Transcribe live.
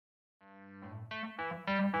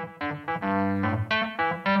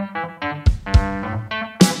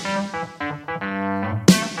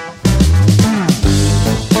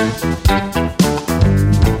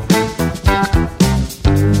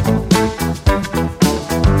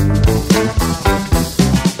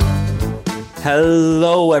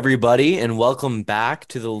Hello, everybody, and welcome back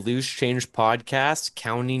to the Loose Change Podcast,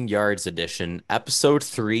 Counting Yards Edition, Episode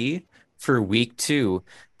 3 for Week 2.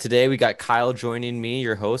 Today we got Kyle joining me,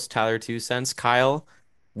 your host, Tyler Two Cents. Kyle,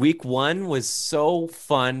 Week 1 was so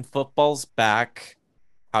fun. Football's back.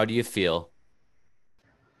 How do you feel?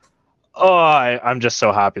 I'm just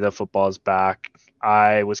so happy that football is back.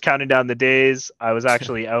 I was counting down the days. I was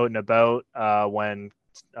actually out and about when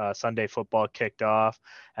Sunday football kicked off,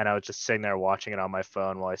 and I was just sitting there watching it on my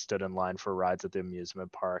phone while I stood in line for rides at the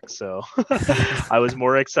amusement park. So I was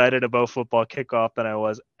more excited about football kickoff than I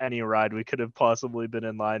was any ride we could have possibly been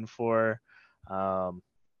in line for. Um,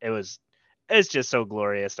 it was it's just so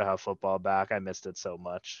glorious to have football back. I missed it so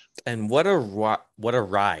much. And what a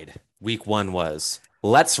ride Week 1 was.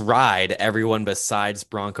 Let's ride everyone besides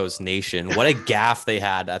Broncos Nation. What a gaff they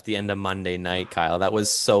had at the end of Monday night, Kyle. That was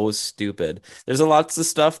so stupid. There's a lots of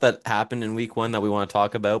stuff that happened in Week 1 that we want to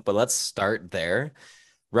talk about, but let's start there.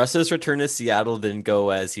 Russ's return to Seattle didn't go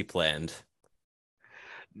as he planned.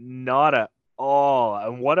 Not at all.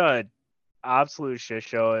 And what a absolute shit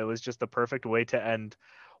show. It was just the perfect way to end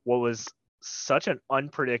what was such an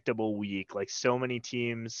unpredictable week. Like so many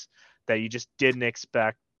teams that you just didn't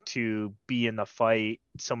expect to be in the fight.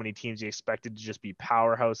 So many teams you expected to just be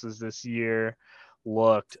powerhouses this year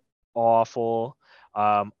looked awful.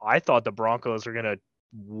 I thought the Broncos were gonna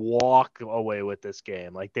walk away with this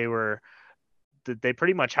game. Like they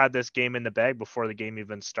pretty much had this game in the bag before the game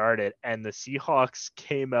even started, and the Seahawks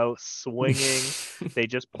came out swinging. They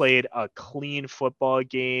just played a clean football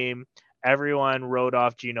game. Everyone wrote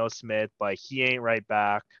off Geno Smith, but he ain't right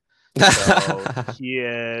back. So he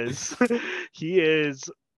is he is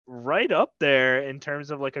right up there in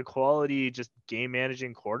terms of like a quality just game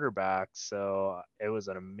managing quarterback. So it was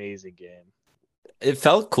an amazing game. It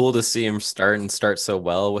felt cool to see him start so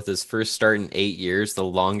well with his first start in 8 years, the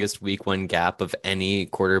longest week 1 gap of any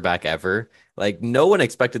quarterback ever. Like no one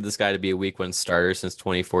expected this guy to be a week 1 starter since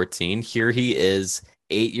 2014. Here he is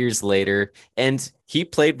 8 years later, and he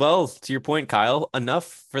played well, to your point, Kyle,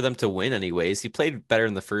 enough for them to win anyways. He played better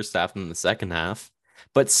in the first half than the second half,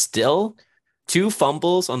 but still two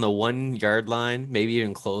fumbles on the 1 yard line, maybe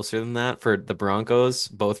even closer than that for the Broncos,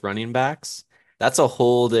 both running backs. That's a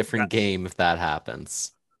whole different That game if that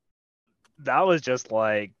happens. that was just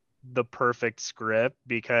like the perfect script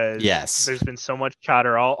because Yes. there's been so much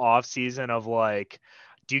chatter all off season of like,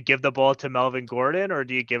 do you give the ball to Melvin Gordon or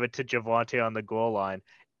do you give it to Javante on the goal line?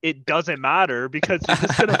 It doesn't matter because you're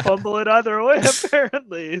just gonna fumble it either way,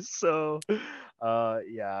 apparently. So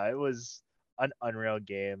yeah, it was an unreal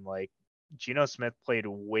game. Like Geno Smith played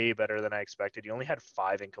way better than I expected. He only had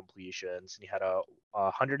 5 incompletions and he had a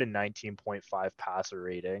 119.5 passer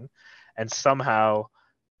rating. And somehow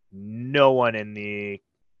no one in the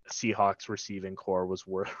Seahawks receiving core was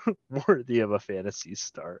worthy of a fantasy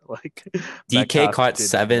start. Like DK Metcalf caught did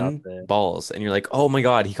 7 balls, and you're like, oh my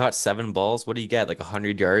God, he caught 7 balls. What do you get? Like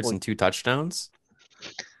 100 yards well, and 2 touchdowns?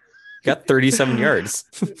 He got 37 yards.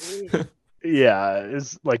 yeah,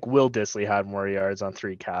 it's like Will Disley had more yards on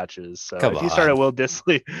 3 catches. So Come if you started on. Will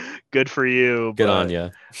Disley, good for you. Good on But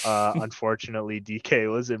you. unfortunately,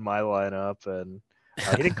 DK was in my lineup, and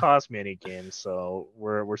he didn't cost me any games. So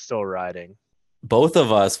we're still riding. Both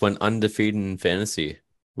of us went undefeated in fantasy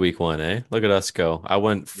week 1, eh? Look at us go. I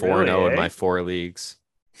went 4-0 Really, in eh? my 4 leagues.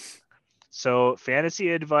 So fantasy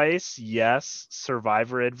advice, yes.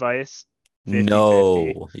 Survivor advice, 50-50.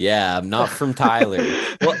 No, yeah, I'm not from Tyler.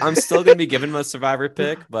 Well, I'm still gonna be giving him a survivor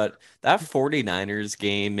pick, but that 49ers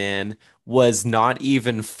game, man, was not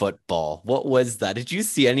even football. What was that? Did you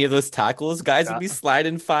see any of those tackles? Guys would That be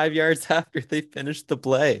sliding 5 yards after they finished the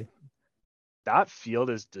play. that field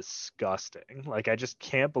is disgusting. Like I just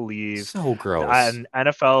can't believe So at gross. an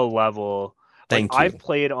NFL level. Like Thank I've you.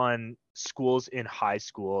 played on schools in high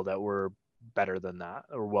school that were better than that,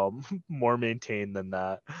 or well, more maintained than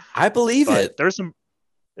that. I believe But it.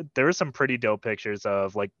 there were some pretty dope pictures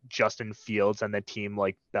of like Justin Fields and the team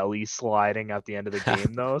like belly sliding at the end of the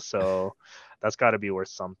game though. So that's got to be worth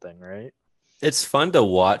something, right? It's fun to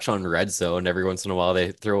watch on Red Zone. Every once in a while,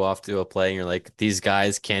 they throw off to a play, and you're like, these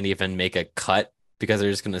guys can't even make a cut because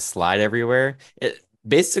they're just going to slide everywhere. It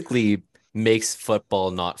basically makes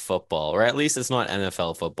football not football, or at least it's not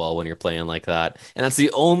NFL football when you're playing like that. And that's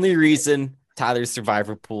the only reason Tyler's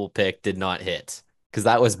survivor pool pick did not hit because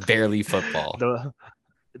that was barely football. the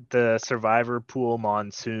the survivor pool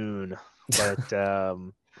monsoon. But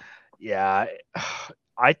yeah,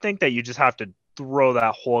 I think that you just have to throw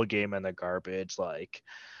that whole game in the garbage. Like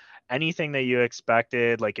anything that you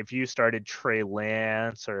expected, like if you started Trey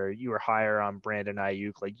Lance or you were higher on Brandon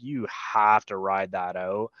Ayuk, like you have to ride that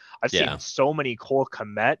out. I've seen Yeah. so many Cole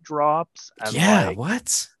Kmet drops, and Yeah, like,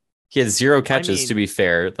 what? He had zero I catches, to mean, be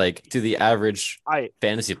fair. Like, to the average I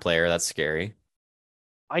fantasy player, that's scary.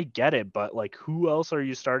 I get it, but like, who else are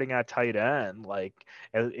you starting at tight end? Like,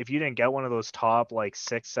 if you didn't get one of those top like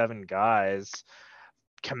 6, 7 guys,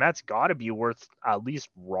 Komet's got to be worth at least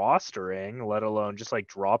rostering, let alone just like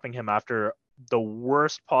dropping him after the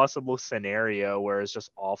worst possible scenario where it's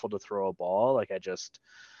just awful to throw a ball. Like, I just,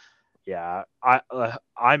 yeah,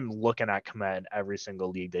 I'm looking at Komet in every single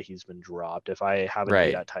league that he's been dropped. If I have a need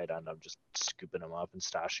Right. at tight end, I'm just scooping him up and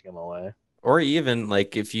stashing him away. Or even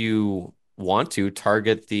like if you want to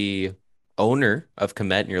target the owner of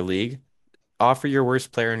Komet in your league, offer your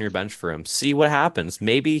worst player on your bench for him. See what happens.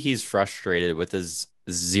 Maybe he's frustrated with his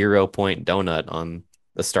 0 point donut on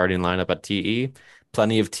the starting lineup at TE.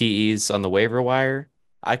 Plenty of TEs on the waiver wire.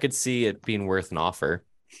 I could see it being worth an offer.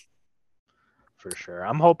 For sure.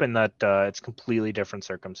 I'm hoping that it's completely different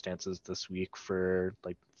circumstances this week for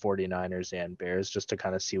like 49ers and Bears, just to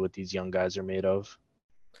kind of see what these young guys are made of.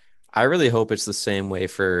 I really hope it's the same way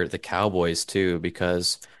for the Cowboys too,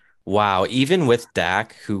 because wow, even with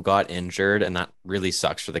Dak, who got injured, and that really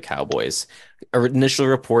sucks for the Cowboys. Initial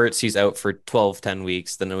reports, he's out for 12, 10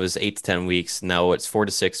 weeks, then it was 8 to 10 weeks, now it's 4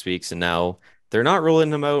 to 6 weeks, and now they're not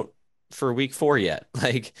ruling him out for week 4 yet.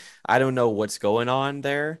 Like, I don't know what's going on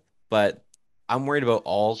there, but I'm worried about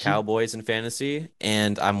all He Cowboys in fantasy,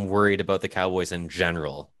 and I'm worried about the Cowboys in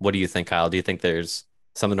general. What do you think, Kyle? Do you think there's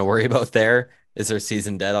something to worry about there? Is their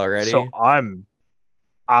season dead so already? I'm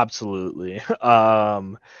absolutely.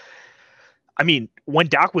 I mean, when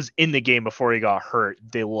Dak was in the game before he got hurt,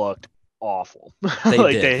 they looked awful. They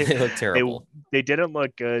like did. They look they terrible. they didn't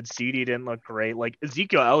look good. CD didn't look great. Like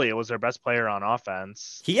Ezekiel Elliott was their best player on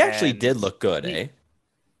offense, He actually and did look good, he eh?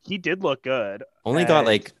 he did look good. Only got And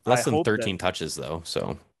like I less than hope that 13 touches though.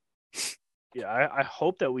 So, yeah, I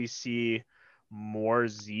hope that we see more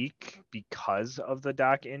Zeke because of the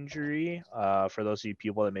Dak injury. For those of you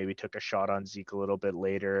people that maybe took a shot on Zeke a little bit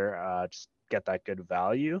later, just get that good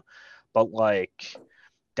value. But like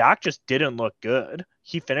Dak just didn't look good.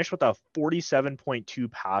 He finished with a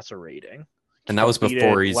 47.2 passer rating. and that was before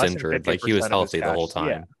Completed he's less than injured. Like he was 50% of his healthy the whole catches.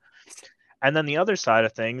 Yeah. time. And then the other side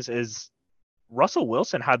of things is Russell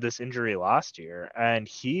Wilson had this injury last year and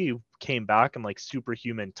he came back in like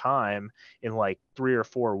superhuman time in like 3 or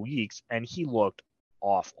 4 weeks and he looked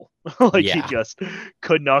awful. Like he Yeah. just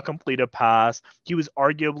could not complete a pass. It was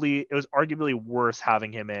arguably worse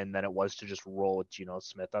having him in than it was to just roll with Geno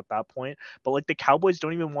Smith at that point. But like the Cowboys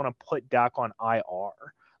don't even want to put Dak on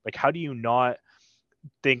IR. Like how do you not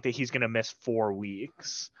think that he's going to miss 4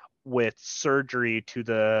 weeks with surgery to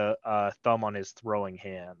the thumb on his throwing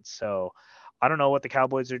hand? So I don't know what the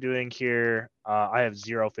Cowboys are doing here. I have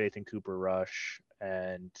zero faith in Cooper Rush.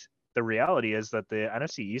 And the reality is that the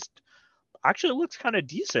NFC East actually looks kind of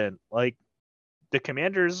decent. Like the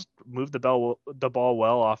Commanders move the ball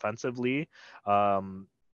well offensively. Um,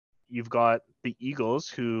 you've got the Eagles,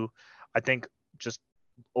 who I think just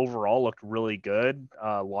overall looked really good.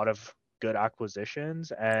 A lot of good acquisitions,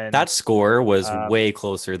 That and score was um, way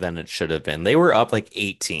closer than it should have been. They were up like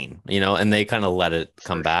 18, and they kind of let it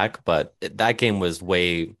come for sure, back, but that game was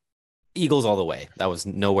way Eagles all the way. That was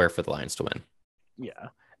nowhere for the Lions to win. yeah.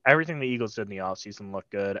 Everything the Eagles did in the offseason looked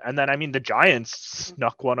good. And then, I mean, the Giants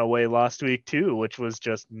snuck one away last week, too, which was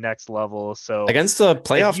just next level. So Against the if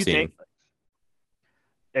playoff you think team.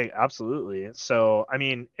 Hey, absolutely. So, I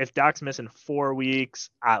mean, if Dak's missing 4 weeks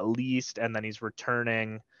at least, and then he's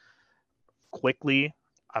returning quickly,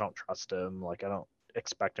 I don't trust him. Like, I don't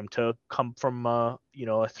expect him to come from a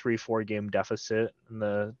 3-4 game deficit in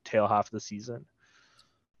the tail half of the season.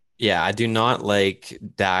 Yeah, I do not like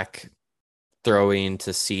Dak throwing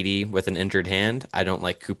to CD with an injured hand. I don't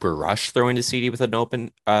like Cooper Rush throwing to CD with an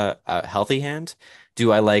open, healthy hand.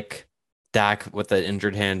 Do I like Dak with an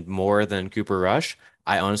injured hand more than Cooper Rush?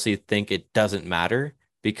 I honestly think it doesn't matter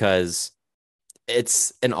because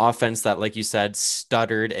it's an offense that, like you said,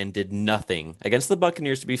 stuttered and did nothing against the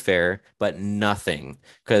Buccaneers, to be fair, but nothing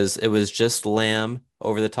because it was just Lamb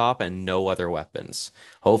over the top and no other weapons.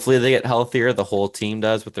 Hopefully, they get healthier. The whole team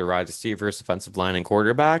does with their wide receivers, offensive line, and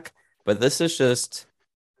quarterback. But this is just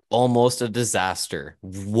almost a disaster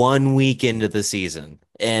 1 week into the season.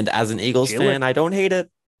 And as an Eagles Jalen, fan, I don't hate it.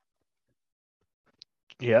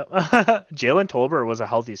 yeah, Jalen Tolbert was a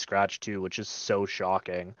healthy scratch too, which is so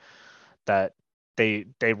shocking that they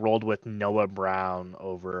rolled with Noah Brown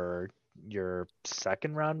over your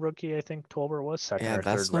second round rookie. I think Tolbert was second Yeah, or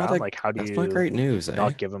third round. Like, how do that's not you great news, eh?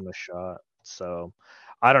 not give him a shot? So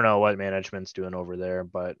I don't know what management's doing over there,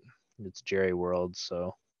 but it's Jerry World,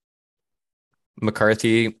 so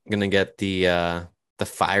McCarthy gonna get the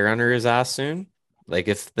fire under his ass soon. Like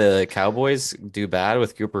if the Cowboys do bad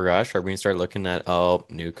with Cooper Rush, are we gonna start looking at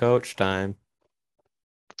new coach time?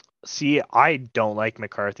 see, I don't like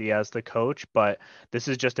McCarthy as the coach, but this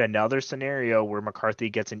is just another scenario where McCarthy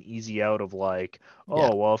gets an easy out of like, Yeah.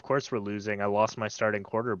 oh, well, of course we're losing. I lost my starting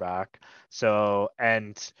quarterback. So,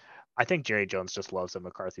 and I think Jerry Jones just loves that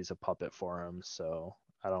McCarthy's a puppet for him. So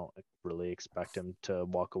I don't really expect him to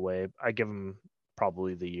walk away. I give him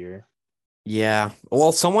probably the year. Yeah.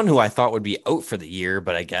 Well, someone who I thought would be out for the year,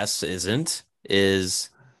 but I guess isn't, is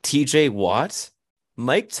TJ Watt.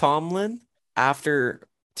 Mike Tomlin, after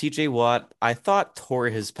TJ Watt, I thought tore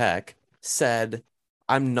his pec, said,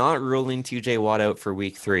 I'm not ruling TJ Watt out for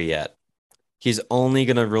week 3 yet. He's only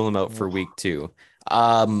gonna rule him out for week 2.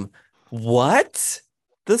 Um, what?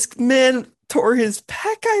 This man tore his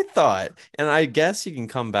pec, I thought. And I guess he can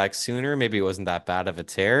come back sooner. Maybe it wasn't that bad of a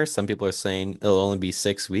tear. Some people are saying it'll only be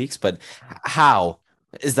 6 weeks, but how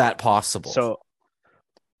is that possible? So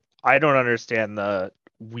I don't understand the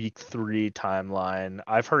week 3 timeline.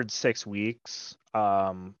 I've heard 6 weeks,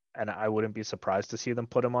 and I wouldn't be surprised to see them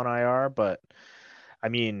put him on IR. But I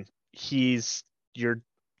mean, he's your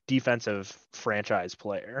defensive franchise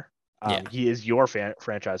player. Yeah, He is your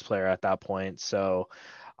franchise player at that point. So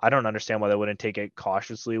I don't understand why they wouldn't take it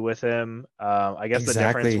cautiously with him. I guess the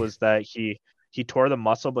difference exactly. was that he tore the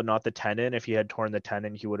muscle but not the tendon. If he had torn the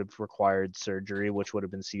tendon, he would have required surgery, which would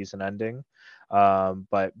have been season ending.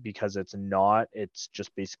 But because it's not, it's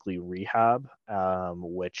just basically rehab,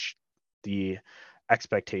 which the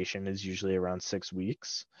expectation is usually around 6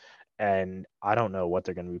 weeks. And I don't know what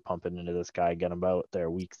they're going to be pumping into this guy again about their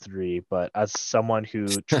week 3. But as someone who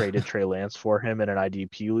traded Trey Lance for him in an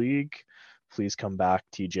IDP league, please come back,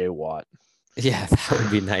 TJ Watt. Yeah, that would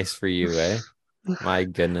be nice for you, eh? My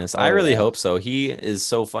goodness. I Oh, really yeah. hope so. He is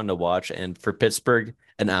so fun to watch, and for Pittsburgh,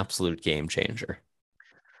 an absolute game changer.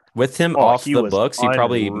 With him Oh, off he the was books, you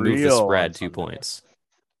probably move the unreal on spread two Sunday. points.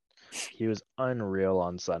 He was unreal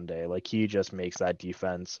on Sunday. Like he just makes that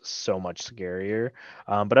defense so much scarier.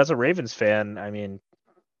 But as a Ravens fan, I mean,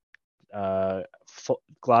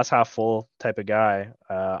 glass half full type of guy.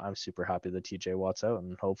 I'm super happy that TJ Watt's out,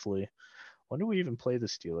 and hopefully, when do we even play the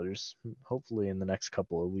Steelers? Hopefully in the next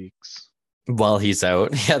couple of weeks. While he's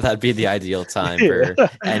out, yeah, that'd be the ideal time Yeah. for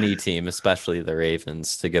any team, especially the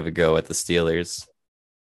Ravens, to give a go at the Steelers.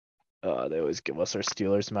 They always give us our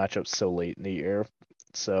Steelers matchups so late in the year.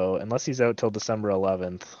 So unless he's out till December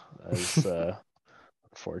 11th, as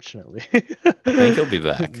unfortunately, I think he'll be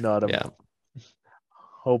back. not a Yeah.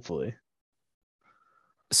 hopefully.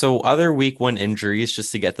 So other week 1 injuries,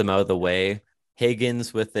 just to get them out of the way.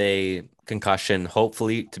 Higgins with a concussion,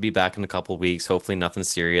 hopefully to be back in a couple weeks. Hopefully nothing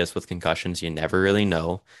serious with concussions. You never really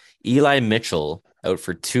know. Eli Mitchell out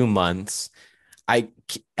for 2 months.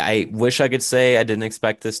 I wish I could say I didn't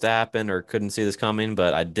expect this to happen or couldn't see this coming,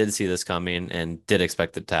 but I did see this coming and did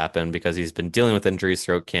expect it to happen because he's been dealing with injuries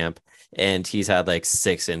throughout camp and he's had like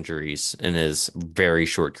 6 injuries in his very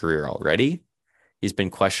short career already. He's been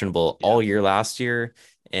questionable Yeah. all year last year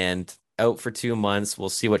and out for 2 months. We'll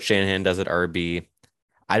see what Shanahan does at RB.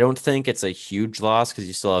 I don't think it's a huge loss because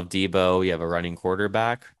you still have Debo, you have a running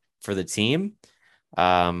quarterback for the team.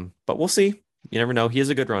 But we'll see. You never know. He is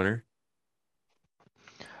a good runner.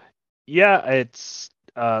 Yeah, it's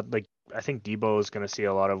like I think Debo is going to see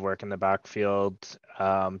a lot of work in the backfield.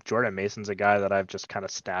 Jordan Mason's a guy that I've just kind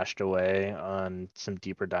of stashed away on some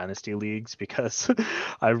deeper dynasty leagues because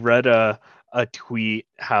I read a tweet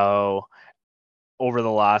how over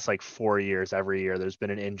the last like 4 years, every year there's been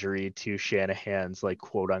an injury to Shanahan's like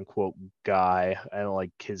quote unquote guy, and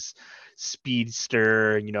like his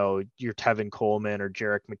speedster, your Tevin Coleman or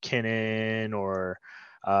Jarek McKinnon or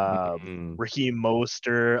Mm. Raheem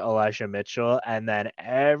Mostert, Elijah Mitchell, and then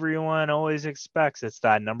everyone always expects it's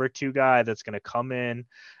that number 2 guy that's going to come in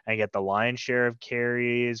and get the lion's share of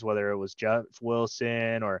carries, whether it was Jeff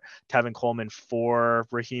Wilson or Tevin Coleman for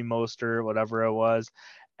Raheem Mostert, whatever it was,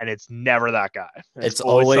 and it's never that guy. It's It's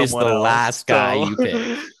always always someone the else. last guy So you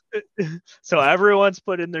pick. so everyone's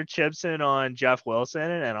putting their chips in on Jeff Wilson,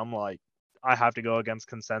 and I'm like, I have to go against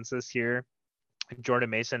consensus here. Jordan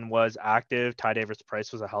Mason was active. Ty Davis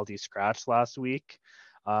Price was a healthy scratch last week.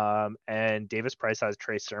 And Davis Price has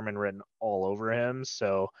Trey Sermon written all over him.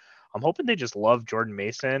 So I'm hoping they just love Jordan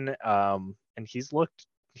Mason. And he looked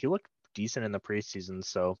decent in the preseason.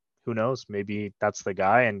 So who knows? Maybe that's the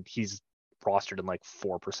guy. And he's rostered in like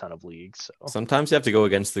 4% of leagues. So Sometimes you have to go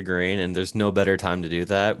against the grain, and there's no better time to do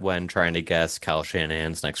that when trying to guess Kyle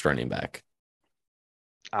Shanahan's next running back.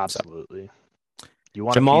 So absolutely. You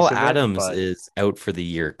want a Jamal piece of it, Adams but is out for the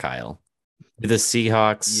year, Kyle. Do the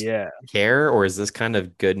Seahawks yeah. care, or is this kind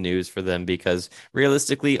of good news for them? Because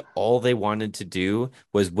realistically, all they wanted to do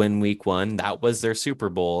was win week one. That was their Super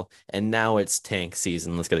Bowl, and now it's tank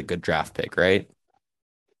season. Let's get a good draft pick, right?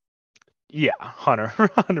 Yeah,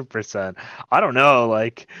 100%. I don't know,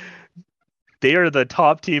 like they are the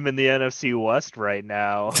top team in the NFC West right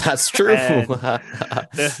now. That's true. And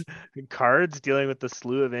the Cards dealing with the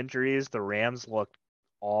slew of injuries. The Rams look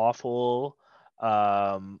awful.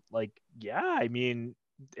 Like, yeah, I mean,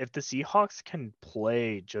 if the Seahawks can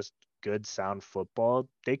play just good, sound football,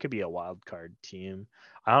 they could be a wild card team.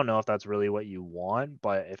 I don't know if that's really what you want,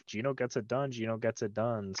 but if Gino gets it done, Gino gets it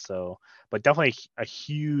done. So, but definitely a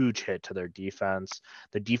huge hit to their defense.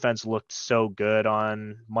 The defense looked so good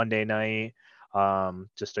on Monday night.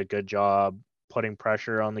 Just a good job putting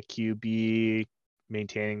pressure on the QB,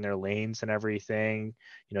 maintaining their lanes and everything.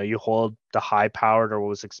 You know, you hold the high powered or what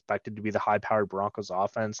was expected to be the high powered Broncos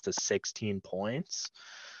offense to 16 points.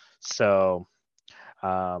 So,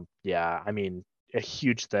 yeah, I mean, a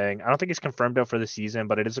huge thing. I don't think he's confirmed out for the season,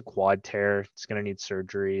 but it is a quad tear. It's going to need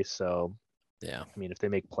surgery. So, Yeah. I mean, if they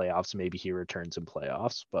make playoffs, maybe he returns in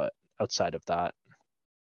playoffs. But outside of that,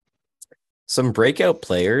 Some breakout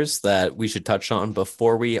players that we should touch on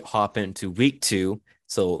before we hop into week two.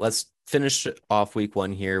 So let's finish off week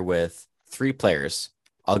one here with three players.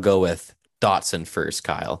 I'll go with Dotson first,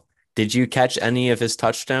 Kyle. Did you catch any of his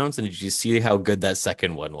touchdowns, and did you see how good that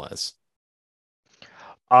second one was?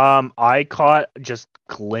 I caught just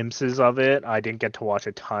glimpses of it. I didn't get to watch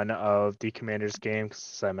a ton of the Commanders game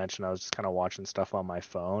because, as I mentioned, I was just kind of watching stuff on my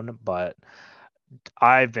phone. But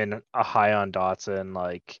I've been a high on Dotson.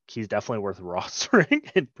 Like he's definitely worth rostering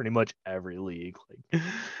in pretty much every league. Like,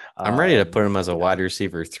 I'm ready to put him as a you wide know,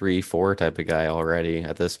 receiver 3, 4 type of guy already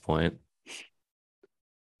at this point.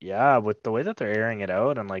 yeah, with the way that they're airing it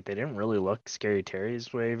out and like they didn't really look Scary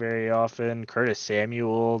Terry's way very often. Curtis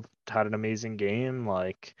Samuel had an amazing game.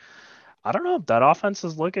 Like I don't know. That offense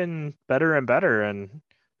is looking better and better. And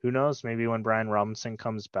who knows, maybe when Brian Robinson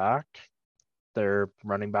comes back, their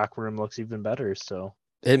running back room looks even better. So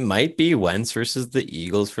It might be Wentz versus the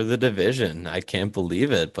Eagles for the division. I can't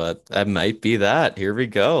believe it, but that might be that. Here we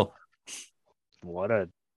go. what a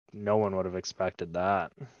no one would have expected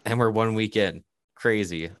that. And we're 1 week in.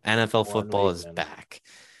 Crazy. NFL One football is weekend. back.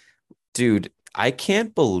 Dude, I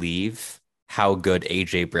can't believe how good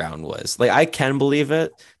AJ Brown was. Like I can believe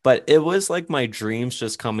it, but it was like my dreams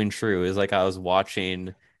just coming true. It was like I was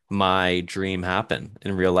watching my dream happen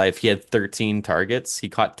in real life. He had 13 targets. He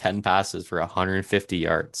caught 10 passes for 150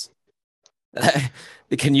 yards.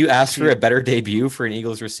 Can you ask for She a better debut for an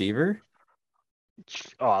Eagles receiver?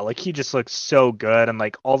 oh, like he just looks so good and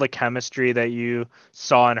like all the chemistry that you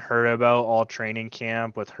saw and heard about all training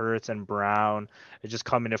camp with Hurts and Brown is just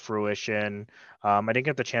coming to fruition. I didn't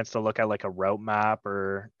get the chance to look at like a route map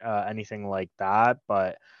or anything like that,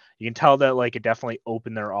 but you can tell that like it definitely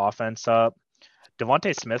opened their offense up.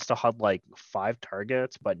 Devontae Smith still had like 5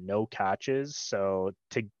 targets, but no catches. So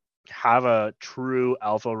to have a true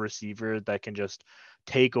alpha receiver that can just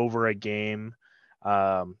take over a game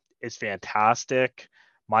is fantastic.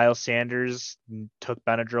 Miles Sanders took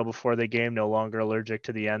Benadryl before the game, no longer allergic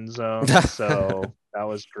to the end zone. So that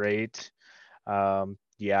was great.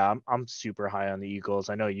 Yeah, I'm super high on the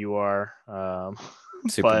Eagles. I know you are.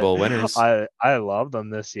 Super But Bowl winners. I love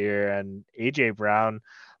them this year. And AJ Brown,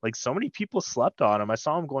 like so many people slept on him. I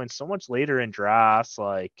saw him going so much later in drafts,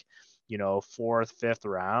 like fourth, fifth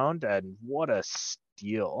round, and what a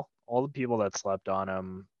steal! All the people that slept on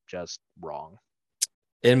him just wrong.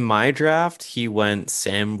 In my draft, he went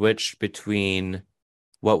sandwiched between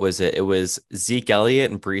what was it? It was Zeke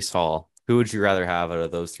Elliott and Breece Hall. Who would you rather have out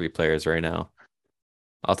of those three players right now?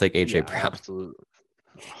 I'll take AJ Yeah, Brown. absolutely,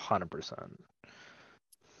 100%.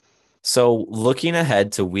 So looking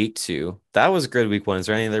ahead to week two, that was a good week one. Is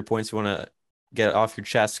there any other points you want to get off your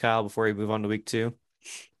chest, Kyle, before we move on to week two?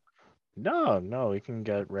 No, no, we can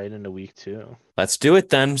get right into week two. Let's do it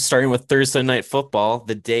then. Starting with Thursday Night Football,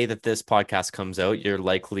 the day that this podcast comes out, you're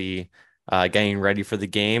likely getting ready for the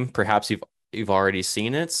game. Perhaps you've already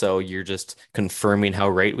seen it, so you're just confirming how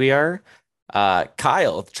right we are.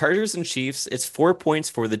 Kyle, Chargers and Chiefs. It's 4 points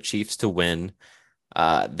for the Chiefs to win.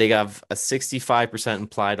 They have a 65%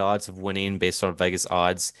 implied odds of winning based on Vegas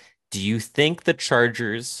odds. Do you think the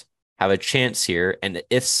Chargers have a chance here? And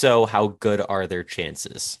if so, how good are their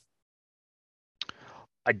chances?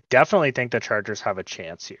 I definitely think the Chargers have a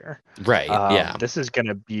chance here. Right. Yeah. This is going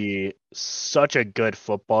to be such a good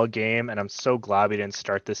football game, and I'm so glad we didn't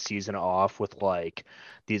start this season off with like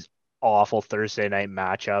these awful Thursday night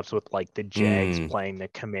matchups with like the Jags Mm, playing the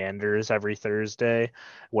Commanders every Thursday,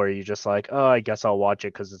 where you just like, oh, I guess I'll watch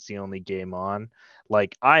it because it's the only game on.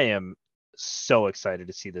 Like, I am so excited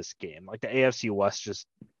to see this game. Like, the AFC West, just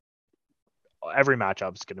every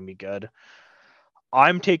matchup is going to be good.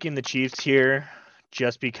 I'm taking the Chiefs here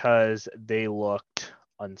just because they looked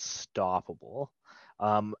unstoppable.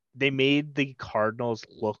 They made the Cardinals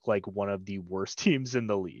look like one of the worst teams in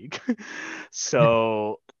the league.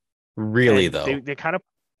 So, really and they, though. they kind of,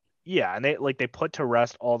 yeah, and they put to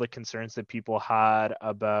rest all the concerns that people had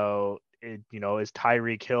about it, is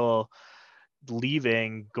Tyreek Hill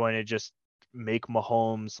leaving going to just make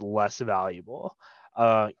Mahomes less valuable?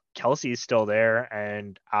 Kelsey is still there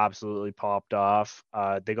and absolutely popped off.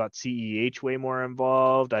 They got CEH way more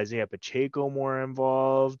involved, Isaiah Pacheco more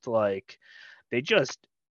involved. Like, they just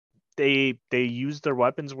they used their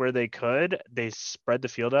weapons where they could. They spread the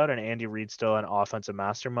field out, and Andy Reid's still an offensive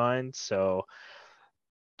mastermind. So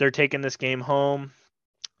they're taking this game home.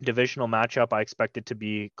 Divisional matchup, I expect it to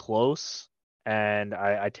be close, and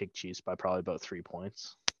I take Chiefs by probably about 3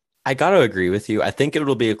 points. I got to agree with you. I think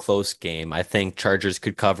it'll be a close game. I think Chargers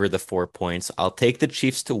could cover the 4 points. I'll take the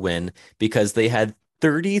Chiefs to win because they had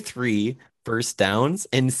 33 first downs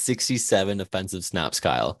and 67 offensive snaps,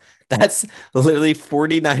 Kyle. That's literally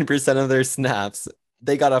 49% of their snaps.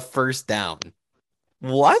 They got a first down.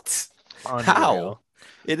 What? How? Unreal.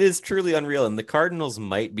 It is truly unreal. And the Cardinals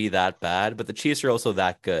might be that bad, but the Chiefs are also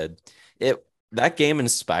that good. It That game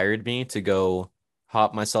inspired me to go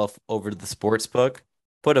hop myself over to the sports book,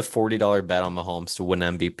 put a $40 bet on Mahomes to win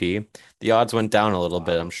MVP. The odds went down a little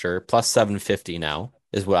bit, I'm Wow. sure. Plus 750 now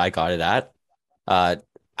is what I got it at. Uh,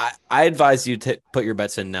 I advise you to put your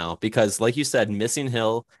bets in now because, like you said, missing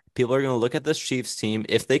Hill, people are going to look at this Chiefs team.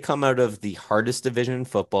 If they come out of the hardest division in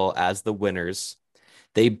football as the winners,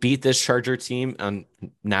 they beat this Charger team on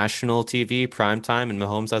national TV primetime, and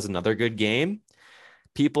Mahomes has another good game.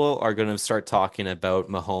 People are going to start talking about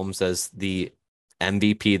Mahomes as the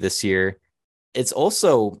MVP this year. It's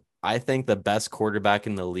also, I think, the best quarterback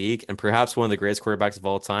in the league and perhaps one of the greatest quarterbacks of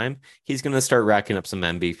all time. He's going to start racking up some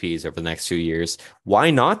MVPs over the next 2 years.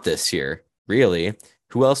 Why not this year? Really?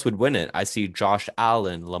 Who else would win it? I see Josh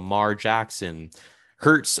Allen, Lamar Jackson,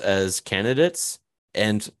 Hurts as candidates,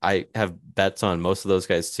 and I have bets on most of those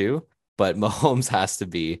guys too. But Mahomes has to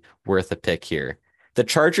be worth a pick here. The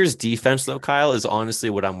Chargers defense, though, Kyle, is honestly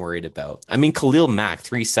what I'm worried about. I mean, Khalil Mack,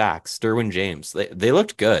 3 sacks, Derwin James, they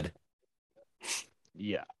looked good.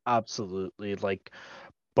 Yeah, absolutely. Like,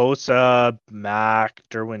 Bosa, Mac,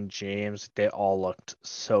 Derwin James, they all looked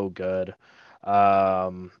so good.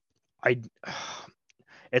 Um, I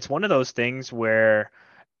it's one of those things where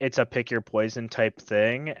it's a pick your poison type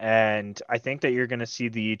thing, and I think that you're going to see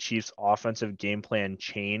the Chiefs' offensive game plan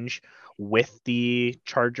change with the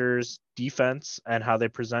Chargers' defense and how they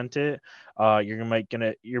present it. You're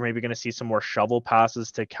maybe gonna see some more shovel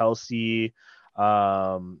passes to Kelsey,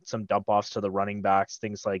 some dump offs to the running backs,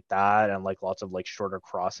 things like that, and like lots of like shorter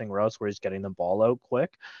crossing routes where he's getting the ball out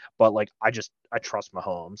quick. But like, I trust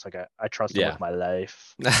Mahomes. Like, I trust him Yeah. with my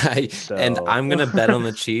life. And So I'm gonna bet on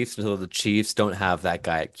the Chiefs until the Chiefs don't have that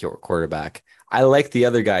guy at quarterback. I like the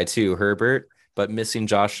other guy too, Herbert, but missing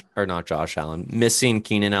Josh or not Josh Allen, missing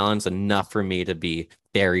Keenan Allen's enough for me to be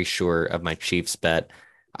very sure of my Chiefs bet.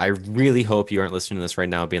 I really hope you aren't listening to this right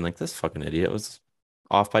now being like, this fucking idiot was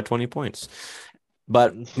off by 20 points.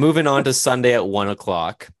 But moving on to Sunday at 1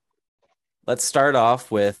 o'clock. Let's start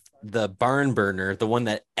off with the barn burner, the one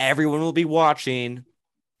that everyone will be watching.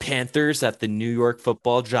 Panthers at the New York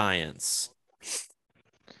Football Giants.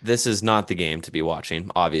 This is not the game to be watching,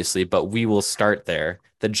 obviously, but we will start there.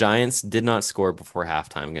 The Giants did not score before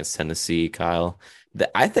halftime against Tennessee, Kyle.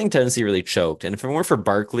 I think Tennessee really choked. And if it weren't for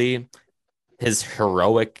Barkley, his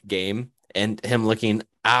heroic game and him looking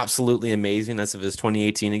absolutely amazing as of his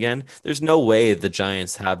 2018 again, there's no way the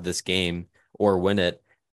Giants have this game or win it.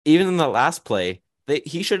 Even in the last play,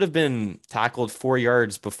 he should have been tackled 4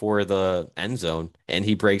 yards before the end zone, and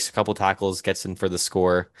he breaks a couple tackles, gets in for the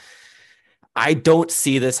score. I don't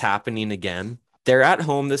see this happening again. They're at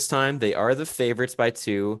home this time. They are the favorites by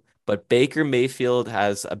 2, but Baker Mayfield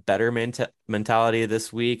has a better mentality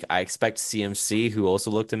this week. I expect CMC, who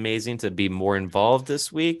also looked amazing, to be more involved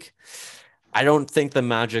this week. I don't think the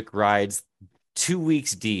magic rides 2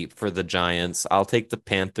 weeks deep for the Giants. I'll take the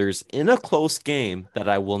Panthers in a close game that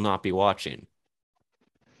I will not be watching.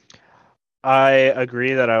 I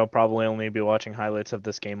agree that I'll probably only be watching highlights of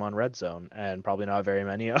this game on Red Zone, and probably not very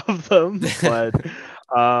many of them. But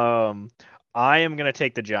um, I am gonna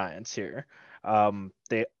take the Giants here.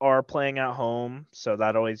 They are playing at home, so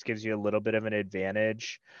that always gives you a little bit of an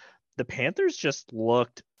advantage. The Panthers just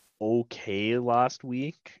looked okay last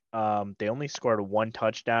week. They only scored one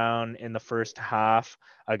touchdown in the first half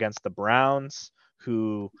against the Browns,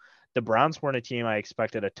 who the Browns weren't a team I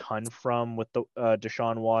expected a ton from with the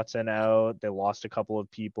Deshaun Watson out. They lost a couple of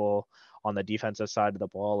people on the defensive side of the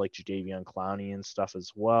ball, like Jadeveon Clowney and stuff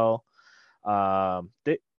as well. Jadeveon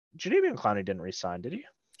Clowney didn't resign, did he?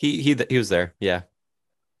 He was there. Yeah.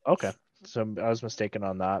 Okay, so I was mistaken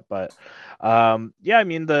on that, but yeah, I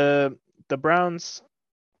mean the Browns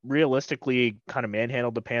realistically kind of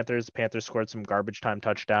manhandled the Panthers. The Panthers scored some garbage time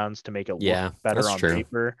touchdowns to make it look Yeah, better that's on true.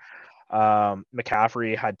 paper.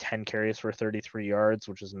 McCaffrey had 10 carries for 33 yards,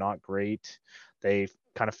 which is not great. They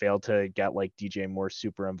kind of failed to get like DJ Moore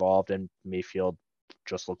super involved, and Mayfield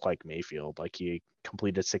just looked like Mayfield. Like he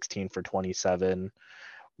completed 16 for 27,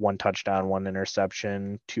 one touchdown, one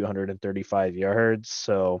interception, 235 yards.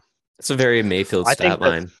 So It's a very Mayfield I stat think that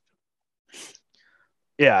line.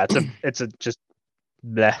 yeah, it's a just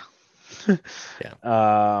bleh.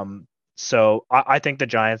 Yeah. So I think the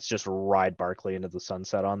Giants just ride Barkley into the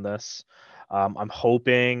sunset on this. I'm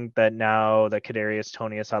hoping that now that Kadarius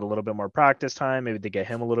Toney has had a little bit more practice time, maybe they get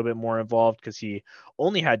him a little bit more involved because he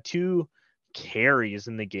only had 2 carries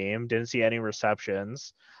in the game, didn't see any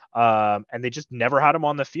receptions, and they just never had him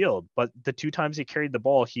on the field. But the 2 times he carried the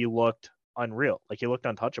ball, he looked unreal, like he looked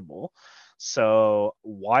untouchable. So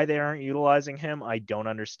why they aren't utilizing him, I don't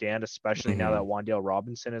understand, especially now that Hmm. Wan'Dale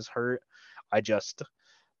Robinson is hurt.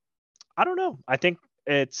 I don't know. I think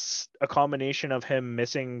it's a combination of him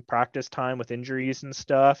missing practice time with injuries and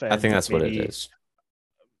stuff, I think and that's what it maybe, is.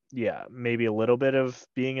 yeah, maybe a little bit of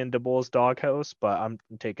being in DeBoer's doghouse, but I'm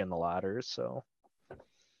taking the latter. So,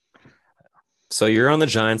 So you're on the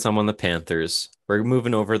Giants, I'm on the Panthers. We're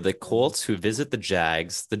moving over the Colts who visit the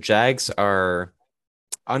Jags. The Jags are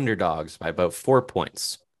underdogs by about 4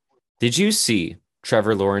 points. Did you see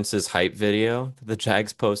Trevor Lawrence's hype video that the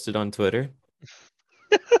Jags posted on Twitter?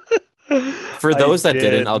 For I those that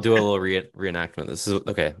didn't, I'll did. do a little reenactment. This is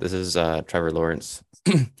okay. This is Trevor Lawrence.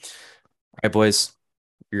 All right, boys.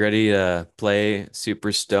 You ready to play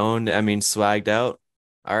super stoned? I mean, swagged out.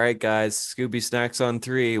 All right, guys. Scooby snacks on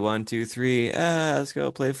three. One, two, three. Let's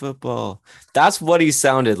go play football. That's what he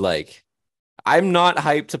sounded like. I'm not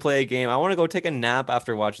hyped to play a game. I want to go take a nap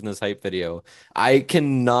after watching this hype video. I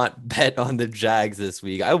cannot bet on the Jags this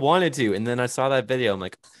week. I wanted to, and then I saw that video. I'm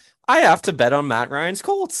like, I have to bet on Matt Ryan's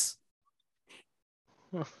Colts.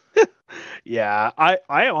 Yeah,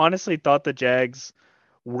 I honestly thought the Jags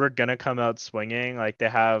were gonna come out swinging. Like they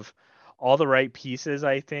have all the right pieces,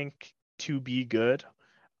 I think, to be good.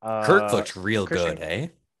 Kirk Uh, looked real good, Christian eh?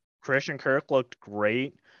 Christian Kirk looked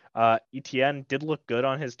great. Etienne did look good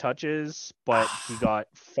on his touches, but he got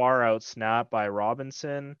far out snapped by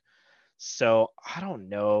Robinson. So I don't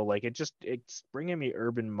know. Like it's bringing me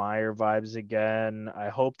Urban Meyer vibes again. I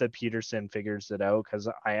hope that Peterson figures it out because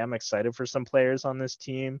I am excited for some players on this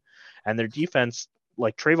team, and their defense.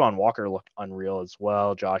 Like Trayvon Walker looked unreal as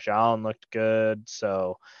well. Josh Allen looked good.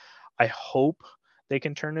 So I hope they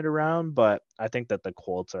can turn it around, but I think that the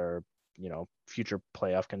Colts are, future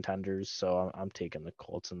playoff contenders. So I'm taking the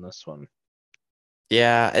Colts in this one.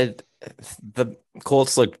 Yeah, the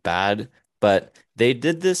Colts looked bad, but they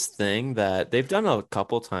did this thing that they've done a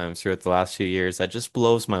couple times throughout the last few years that just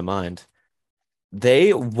blows my mind.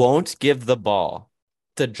 They won't give the ball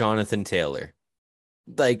to Jonathan Taylor.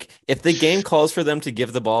 Like, if the game calls for them to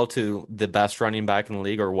give the ball to the best running back in the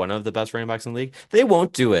league or one of the best running backs in the league, they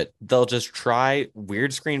won't do it. They'll just try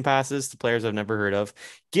weird screen passes to players I've never heard of.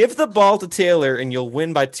 Give the ball to Taylor and you'll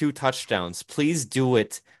win by 2 touchdowns. Please do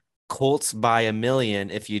it. Colts by a million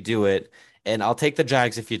if you do it. And I'll take the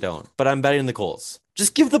Jags if you don't. But I'm betting the Colts.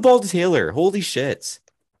 Just give the ball to Taylor. Holy shit.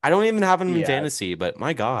 I don't even have him in Yeah, fantasy, but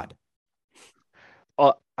my God.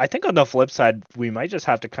 I think on the flip side, we might just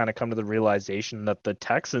have to kind of come to the realization that the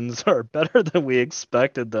Texans are better than we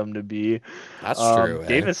expected them to be. That's true, eh?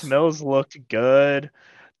 Davis Mills looked good.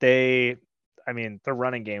 They, I mean, the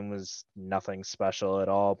running game was nothing special at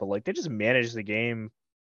all, but like they just managed the game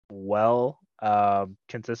well.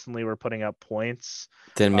 Consistently were putting up points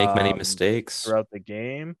Didn't make many um, mistakes. throughout the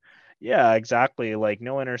game. Yeah, exactly. Like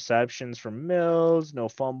no interceptions from Mills, no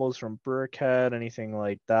fumbles from Burkhead, anything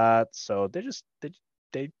like that. So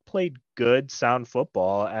they played good, sound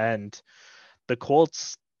football, and the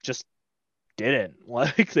Colts just didn't.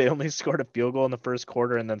 Like they only scored a field goal in the first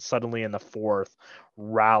quarter, and then suddenly in the fourth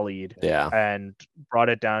rallied Yeah. and brought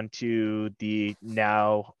it down to the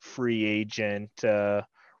now free agent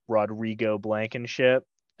Rodrigo Blankenship,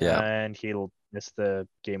 Yeah. and he'll miss the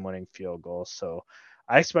game-winning field goal. So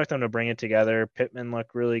I expect them to bring it together. Pittman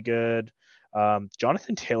looked really good.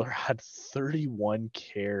 Jonathan Taylor had 31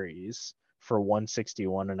 carries for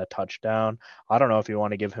 161 and a touchdown. I don't know if you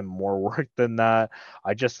want to give him more work than that.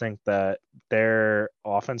 I just think that their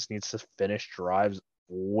offense needs to finish drives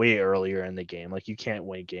way earlier in the game. Like, you can't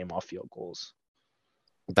win a game off field goals.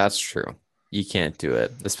 That's true. You can't do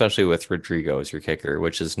it, especially with Rodrigo as your kicker,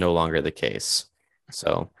 which is no longer the case.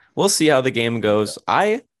 So we'll see how the game Yeah. goes.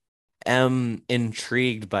 I am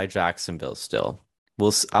intrigued by Jacksonville still.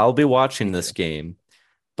 I'll be watching Me this too. game,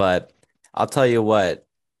 but I'll tell you what,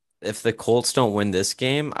 if the Colts don't win this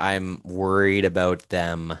game, I'm worried about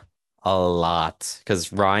them a lot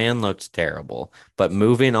because Ryan looked terrible. But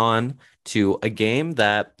moving on to a game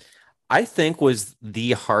that I think was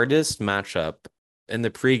the hardest matchup in the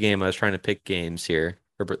pregame, I was trying to pick games here,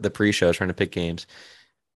 or the pre-show, I was trying to pick games.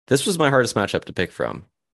 This was my hardest matchup to pick from.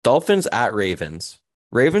 Dolphins at Ravens.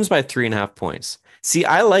 Ravens by 3.5 points. See,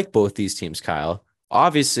 I like both these teams, Kyle.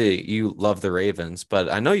 Obviously, you love the Ravens,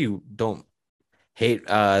 but I know you don't hate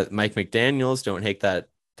Mike McDaniels, don't hate that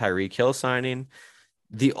Tyreek Hill signing.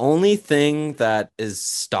 The only thing that is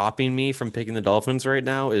stopping me from picking the Dolphins right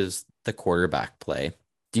now is the quarterback play.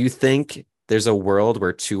 Do you think there's a world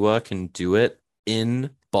where Tua can do it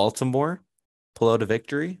in Baltimore, pull out a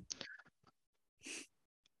victory?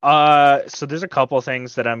 So there's a couple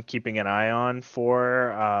things that I'm keeping an eye on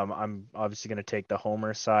for. I'm obviously going to take the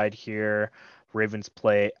Homer side here. Ravens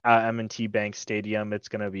play at M&T Bank Stadium. It's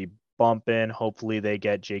going to be bumping. Hopefully they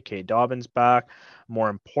get J.K. Dobbins back. More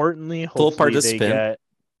importantly, Full hopefully they participant. get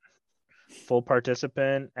full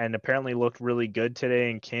participant and apparently looked really good today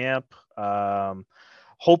in camp.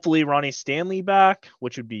 Hopefully Ronnie Stanley back,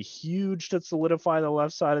 which would be huge to solidify the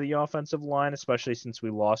left side of the offensive line, especially since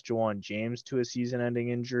we lost Juwan James to a season-ending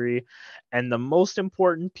injury. And the most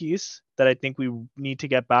important piece that I think we need to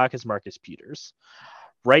get back is Marcus Peters.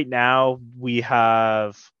 Right now, we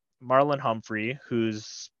have Marlon Humphrey,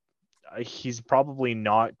 he's probably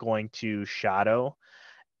not going to shadow,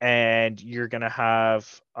 and you're going to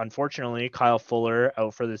have, unfortunately, Kyle Fuller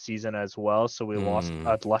out for the season as well. So we lost Hmm.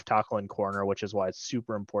 a left tackle and corner, which is why it's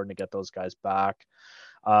super important to get those guys back.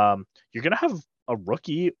 You're going to have a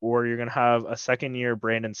rookie, or you're going to have a second-year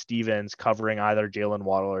Brandon Stevens covering either Jalen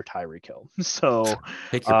Waddle or Tyreek Hill. So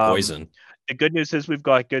Pick your um, poison. the good news is we've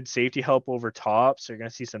got good safety help over top. So you're going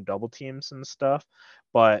to see some double teams and stuff.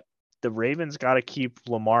 But the Ravens got to keep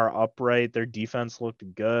Lamar upright. Their defense looked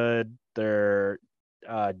good. Their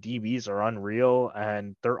DBs are unreal,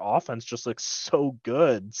 and their offense just looks so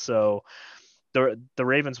good. So the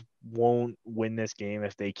Ravens won't win this game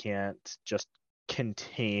if they can't just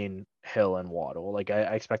contain Hill and Waddle. Like, I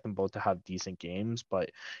expect them both to have decent games,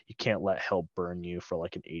 but you can't let Hill burn you for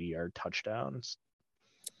like an 80-yard touchdown.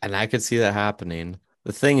 And I could see that happening.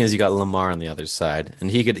 The thing is, you got Lamar on the other side, and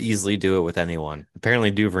he could easily do it with anyone.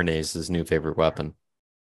 Apparently, Duvernay's his new favorite weapon.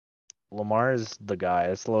 Lamar is the guy.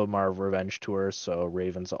 It's the Lamar revenge tour, so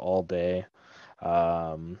Ravens all day.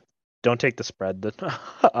 Um, don't take the spread.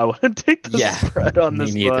 I wouldn't take the Yeah, spread on me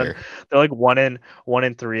this one. neither. They're like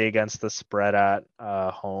 1-3 against the spread at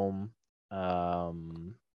home.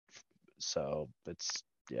 Um, so it's,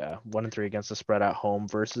 yeah, 1-3 against the spread at home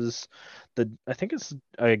versus I think it's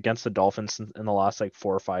against the Dolphins in the last like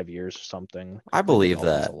 4 or 5 years or something. I Played the believe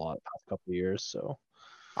Dolphins a that. lot the past couple of years, so.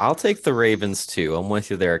 I'll take the Ravens too. I'm with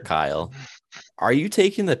you there, Kyle. Are you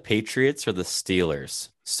taking the Patriots or the Steelers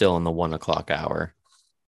still in the 1 o'clock hour?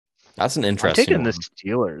 That's an I'm interesting taking the one.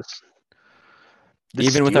 Steelers. The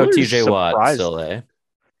Even without Steelers TJ Watt, surprised. still, eh?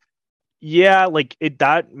 Yeah, like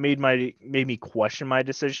that made me question my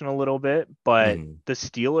decision a little bit, but Hmm. the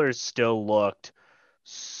Steelers still looked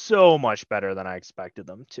so much better than I expected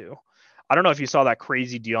them to. I don't know if you saw that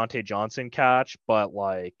crazy Deontay Johnson catch, but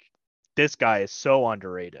like, this guy is so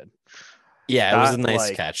underrated. Yeah, it was a That, nice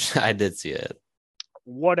like, catch. I did see it.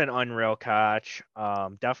 what an unreal catch.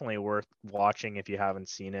 Definitely worth watching if you haven't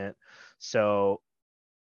seen it. So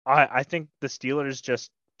I think the Steelers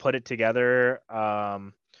just put it together.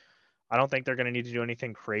 I don't think they're going to need to do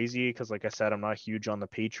anything crazy because, like I said, I'm not huge on the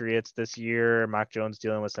Patriots this year. Mac Jones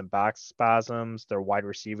dealing with some back spasms. Their wide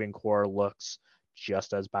receiving core looks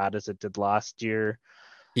just as bad as it did last year.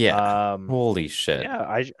 Yeah. Um, Holy shit. yeah,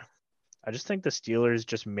 I just think the Steelers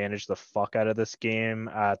just managed the fuck out of this game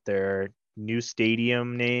at their new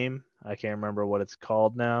stadium name. I can't remember what it's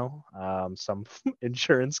called now. Some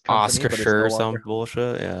insurance company, Oscar but it's Schur no or some longer.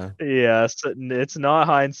 bullshit. Yeah. Yeah, so it's not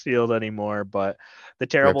Heinz Field anymore, but the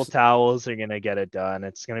terrible Rips. towels are gonna get it done.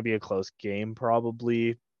 It's gonna be a close game,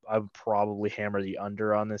 probably. I would probably hammer the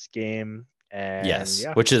under on this game, and Yes,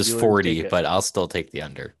 yeah, which is Steelers take 40, it. but I'll still take the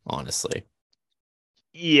under, honestly.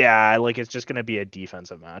 Yeah, like, it's just gonna be a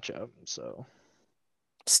defensive matchup. So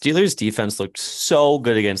Steelers defense looked so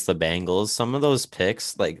good against the Bengals. Some of those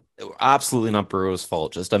picks, like absolutely not Burrow's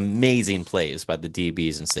fault, just amazing plays by the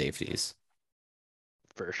DBs and safeties.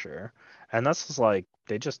 for sure. And that's just like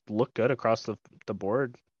they just look good across the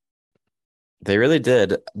board. They really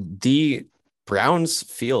did. The Browns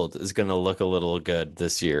field is going to look a little good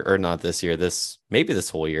this year, or not this year, this maybe this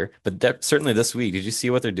whole year, but certainly this week. Did you see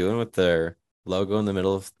what they're doing with their logo in the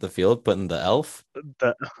middle of the field, putting the elf,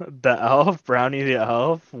 The the elf, Brownie the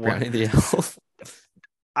elf. Brownie the elf?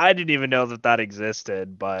 I didn't even know that that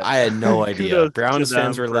existed, but I had no idea. kudos to Browns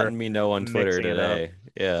fans them were for letting me know on Twitter mixing it up. today.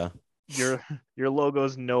 Yeah. Your your logo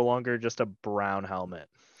is no longer just a brown helmet.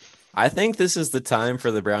 I think this is the time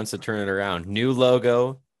for the Browns to turn it around. New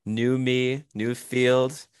logo, new me, new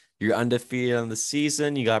field. You're undefeated on the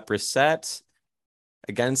season. You got Brissett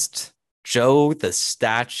against Joe the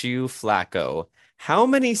Statue Flacco. How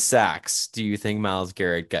many sacks do you think Myles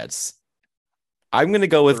Garrett gets? I'm going to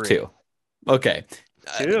go with 3. two. Okay.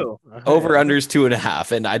 Uh, 2. Over Okay. unders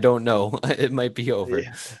 2.5, and I don't know. It might be over.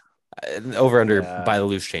 Yeah. Over under Yeah. by the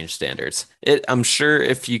loose change standards. I'm sure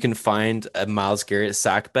if you can find a Myles Garrett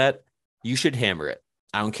sack bet, you should hammer it.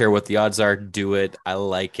 I don't care what the odds are. Do it. I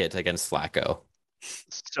like it against Flacco.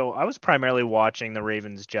 So I was primarily watching the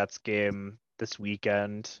Ravens Jets game this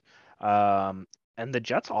weekend. And the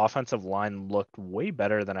Jets offensive line looked way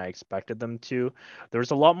better than I expected them to. There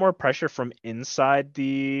was a lot more pressure from inside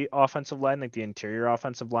the offensive line, like the interior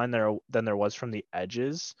offensive line there than there was from the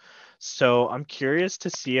edges. So I'm curious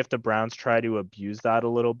to see if the Browns try to abuse that a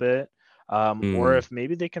little bit. Or Hmm. if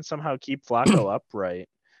maybe they can somehow keep Flacco upright.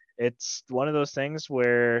 It's one of those things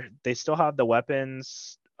where they still have the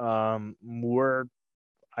weapons. Moore,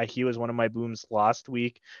 he was one of my booms last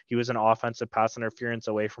week. He was an offensive pass interference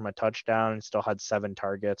away from a touchdown and still had 7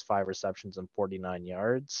 targets, 5 receptions, and 49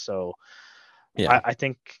 yards. So Yeah. I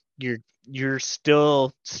think you're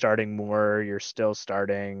still starting Moore. You're still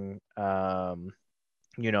starting,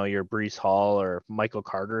 your Brees Hall or Michael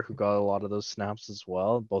Carter, who got a lot of those snaps as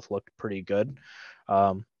well. Both looked pretty good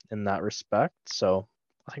in that respect. So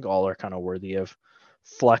I think all are kind of worthy of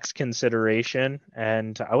flex consideration,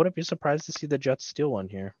 and I wouldn't be surprised to see the Jets steal one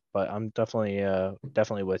here. But I'm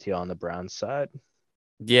definitely with you on the Browns side.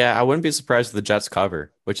 Yeah, I wouldn't be surprised if the Jets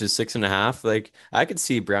cover, which is 6.5. Like I could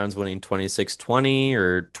see Browns winning 26-20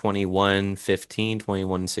 or 21-15,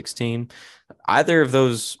 21-16. Either of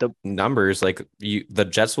those The numbers, like the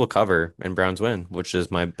Jets will cover and Browns win, which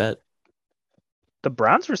is my bet. the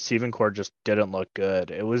Browns receiving core just didn't look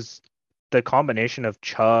good. It was the combination of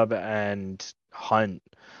Chubb and Hunt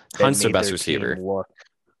that Hunt's their made best their team receiver. look.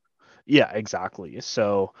 Yeah, exactly.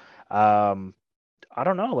 So, um, I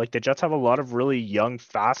don't know. Like the Jets have a lot of really young,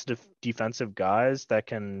 fast defensive guys that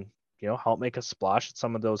can, help make a splash at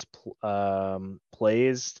some of those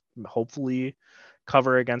plays. Hopefully,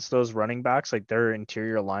 cover against those running backs. Like their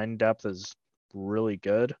interior line depth is really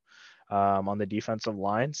good on the defensive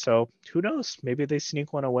line. So who knows? Maybe they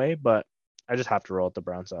sneak one away, but I just have to roll with the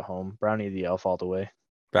Browns at home. Brownie the elf all the way.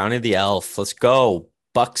 Brownie the Elf. Let's go.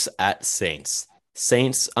 Bucks at Saints.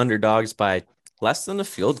 Saints underdogs by less than a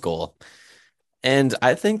field goal. And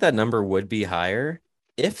I think that number would be higher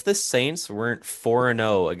if the Saints weren't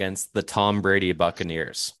 4-0 against the Tom Brady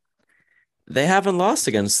Buccaneers. They haven't lost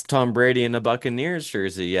against Tom Brady in a Buccaneers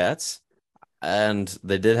jersey yet. And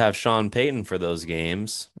they did have Sean Payton for those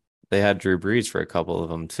games. They had Drew Brees for a couple of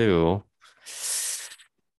them too.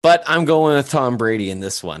 But I'm going with Tom Brady in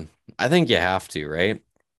this one. I think you have to, right?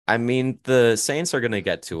 I mean, the Saints are going to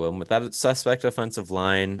get to him with that suspect offensive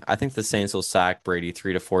line. I think the Saints will sack Brady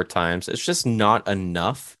 3 to 4 times. It's just not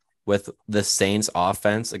enough with the Saints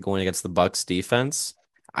offense going against the Bucks defense.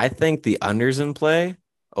 I think the unders in play,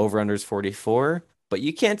 over unders 44, but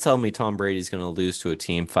you can't tell me Tom Brady's going to lose to a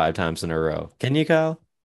team 5 times in a row. Can you, Kyle?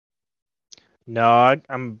 No,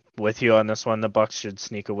 I'm with you on this one. The Bucks should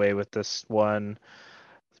sneak away with this one.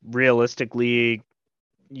 Realistically,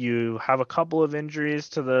 you have a couple of injuries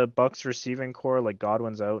to the Bucks receiving core, like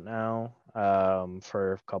Godwin's out now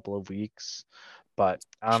for a couple of weeks, but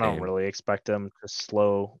I don't Shame. really expect them to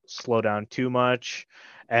slow down too much.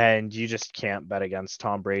 And you just can't bet against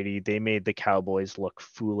Tom Brady. They made the Cowboys look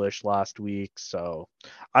foolish last week, so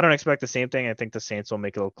I don't expect the same thing. I think the Saints will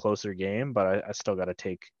make it a closer game, but I still got to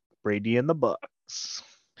take Brady and the Bucks.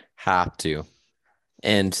 Have to.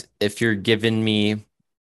 And if you're giving me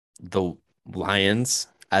the Lions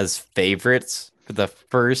as favorites for the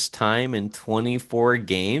first time in 24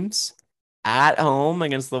 games at home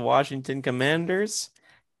against the Washington Commanders.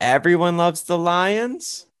 Everyone loves the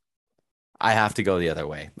Lions. I have to go the other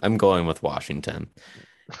way. I'm going with Washington.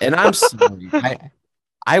 And I'm sorry.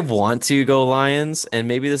 I want to go Lions, and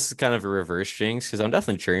maybe this is kind of a reverse jinx because I'm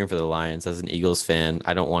definitely cheering for the Lions as an Eagles fan.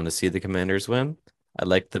 I don't want to see the Commanders win. I'd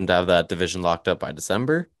like them to have that division locked up by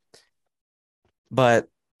December. But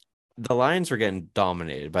the Lions were getting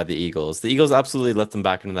dominated by the Eagles. The Eagles absolutely let them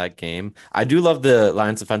back into that game. I do love the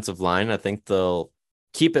Lions offensive line. I think they'll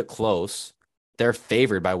keep it close. They're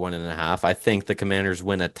favored by 1.5. I think the Commanders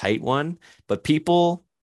win a tight one, but people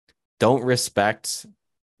don't respect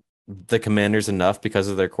the Commanders enough because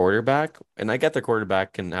of their quarterback. And I get their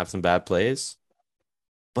quarterback can have some bad plays,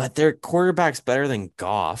 but their quarterback's better than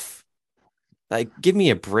Goff. Like, give me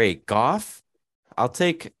a break. Goff, I'll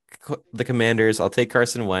take the Commanders, I'll take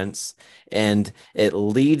Carson Wentz, and it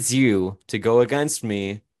leads you to go against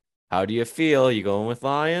me. How do you feel? You going with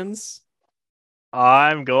Lions?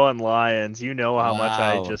 I'm going Lions. You know how much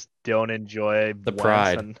I Wow. just don't enjoy The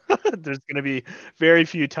Wentz, pride. and there's going to be very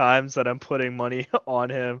few times that I'm putting money on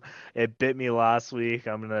him. It bit me last week.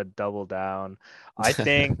 I'm going to double down. I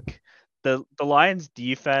think the Lions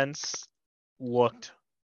defense looked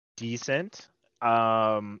decent.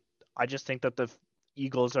 I just think that the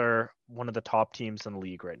Eagles are one of the top teams in the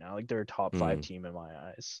league right now. Like they're a top five Hmm, team in my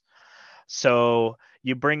eyes. So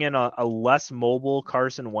you bring in a less mobile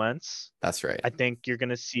Carson Wentz. that's right. I think you're going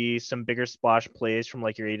to see some bigger splash plays from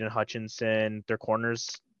like your Aiden Hutchinson. Their corners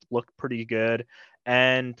look pretty good.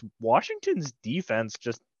 And Washington's defense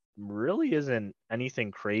just really isn't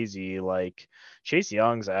anything crazy. Like Chase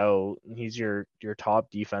Young's out. He's your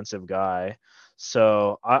top defensive guy.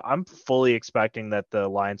 So I'm fully expecting that the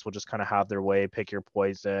Lions will just kind of have their way, pick your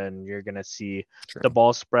poison. You're going to see the True.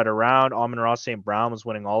 ball spread around. Amon-Ra St. Brown was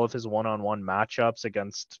winning all of his one-on-one matchups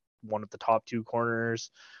against one of the top two corners,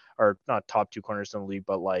 or not top two corners in the league,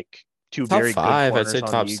 but like two Top very good five, I'd say corners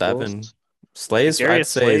on the top Eagles. seven. Slays, I'd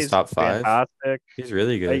Darius say, is Slay's top five. fantastic. He's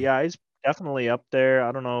really good. Yeah, he's definitely up there.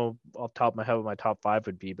 I don't know off the top of my head what my top five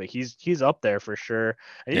would be, but he's up there for sure.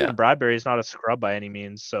 And Yeah. even Bradbury's not a scrub by any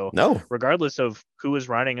means. So No. regardless of who was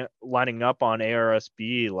lining up on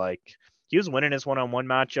ARSB, like he was winning his one-on-one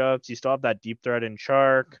matchups. You still have that deep threat in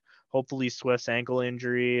Chark. Hopefully Swift's ankle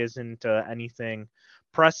injury isn't anything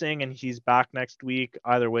pressing and he's back next week.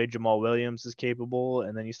 Either way, Jamal Williams is capable,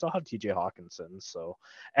 and then you still have TJ Hawkinson. So,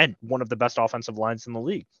 and one of the best offensive lines in the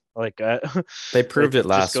league. Like, They it proved it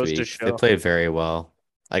just last goes to week. They show. played very well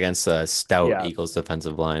against a stout Yeah. Eagles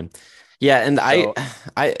defensive line. Yeah, and I So,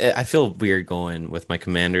 I feel weird going with my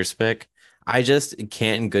Commanders pick. I just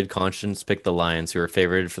can't in good conscience pick the Lions, who are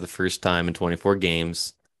favored for the first time in 24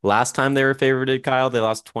 games. Last time they were favored, Kyle, they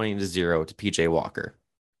lost 20-0 to PJ Walker.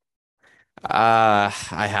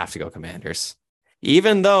 I have to go Commanders.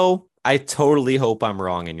 Even though I totally hope I'm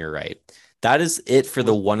wrong and you're right. That is it for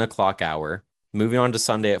the was 1 o'clock hour. Moving on to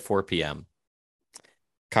Sunday at 4 p.m.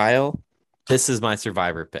 Kyle, this is my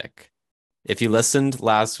survivor pick. If you listened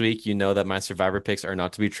last week, you know that my survivor picks are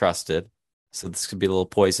not to be trusted. So this could be a little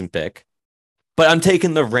poison pick. But I'm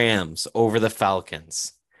taking the Rams over the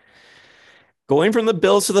Falcons. Going from the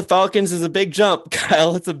Bills to the Falcons is a big jump,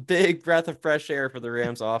 Kyle. It's a big breath of fresh air for the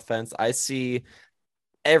Rams offense. I see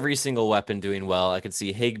every single weapon doing well. I could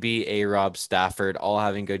see Higbee, A-Rob, Stafford all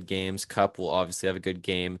having good games. Cup will obviously have a good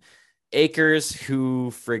game. Akers,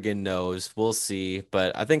 who friggin' knows? We'll see.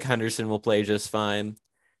 But I think Henderson will play just fine.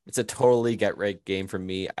 It's a totally get right game for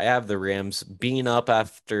me. I have the Rams being up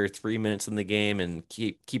after 3 minutes in the game and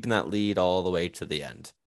keeping that lead all the way to the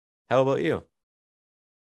end. How about you?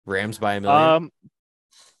 Rams by a million? um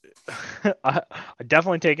I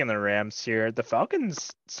definitely taking the Rams here. The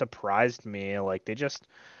Falcons surprised me. Like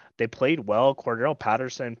they played well. Cordell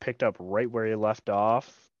Patterson picked up right where he left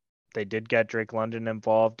off. They did get Drake London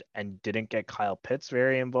involved and didn't get Kyle Pitts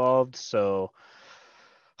very involved. So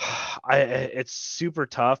it's super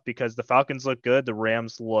tough because the Falcons look good. The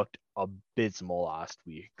Rams looked abysmal last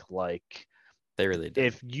week. Like They really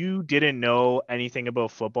did. if you didn't know anything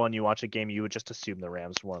about football and you watch a game, you would just assume the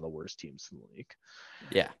Rams were one of the worst teams in the league.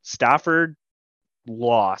 Yeah, Stafford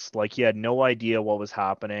lost. Like he had no idea what was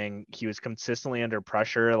happening. He was consistently under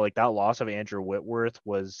pressure. Like that loss of Andrew Whitworth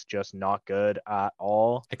was just not good at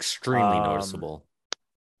all. extremely Um, noticeable.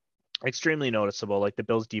 extremely noticeable. Like the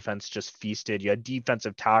Bills defense just feasted. You had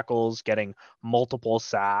defensive tackles getting multiple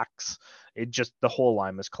sacks. It just the whole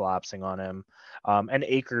line was collapsing on him. And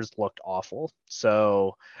Akers looked awful.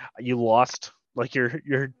 So you lost like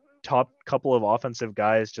your top couple of offensive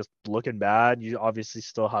guys just looking bad. You obviously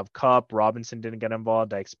still have Cup. Robinson didn't get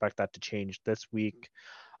involved. I expect that to change this week.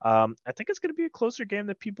 I think it's going to be a closer game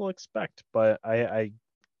than people expect, but I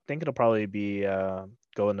think it'll probably be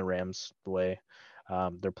going the Rams' way.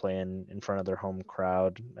 They're playing in front of their home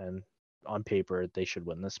crowd, and on paper, they should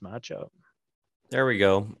win this matchup. There we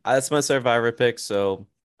go. That's my survivor pick. So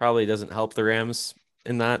Probably doesn't help the Rams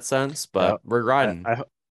in that sense, Yeah. but we're I, riding. I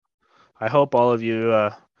I hope all of you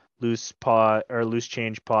loose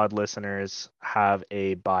change pod listeners have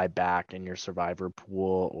a buyback in your survivor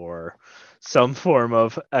pool or some form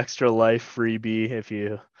of extra life freebie if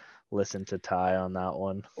you listen to Ty on that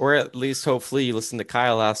one. Or at least hopefully you listened to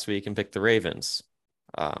Kyle last week and picked the Ravens.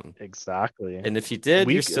 Um, Exactly. and if you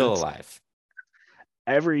did, you're Week still it's alive.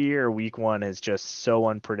 every year week one is just so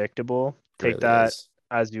unpredictable. It Take really that is.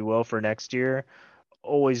 as you will for next year.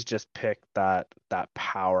 Always just pick that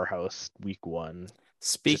powerhouse week one.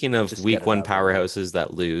 Just Speaking of just get week it one out of the way. powerhouses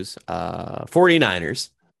that lose, 49ers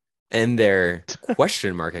and their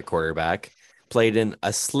question mark at quarterback played in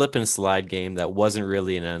a slip and slide game that wasn't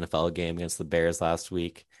really an NFL game against the Bears last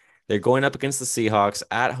week. They're going up against the Seahawks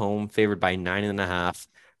at home, favored by 9.5.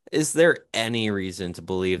 Is there any reason to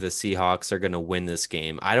believe the Seahawks are going to win this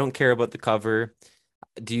game? I don't care about the cover.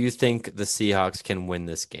 Do you think the Seahawks can win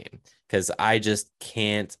this game? Because I just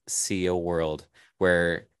can't see a world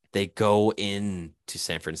where they go in to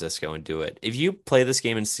San Francisco and do it. If you play this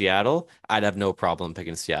game in Seattle, I'd have no problem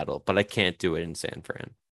picking Seattle, but I can't do it in San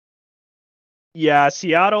Fran. Yeah,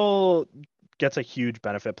 Seattle gets a huge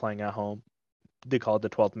benefit playing at home. They call it the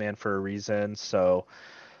 12th man for a reason. So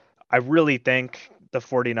I really think the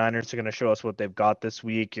 49ers are going to show us what they've got this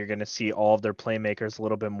week. You're going to see all of their playmakers a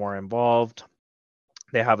little bit more involved.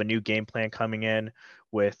 They have a new game plan coming in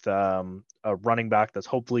with a running back that's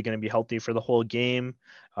hopefully going to be healthy for the whole game,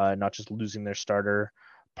 not just losing their starter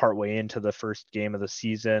partway into the first game of the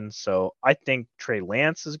season. So I think Trey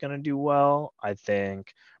Lance is going to do well. I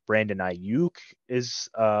think Brandon Ayuk is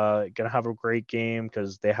going to have a great game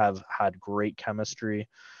because they have had great chemistry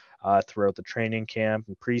throughout the training camp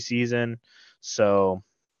and preseason. So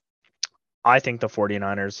I think the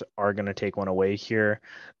 49ers are going to take one away here.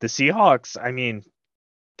 The Seahawks, I mean,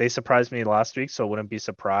 they surprised me last week, so I wouldn't be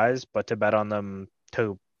surprised. But to bet on them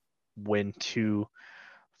to win two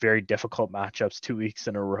very difficult matchups 2 weeks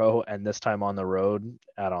in a row and this time on the road,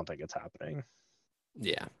 I don't think it's happening.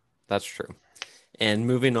 Yeah, that's true. And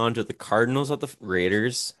moving on to the Cardinals at the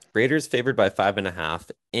Raiders. Raiders favored by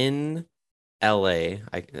 5.5 in LA.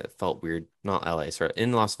 It felt weird. Not LA, sorry,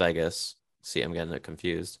 in Las Vegas. See, I'm getting it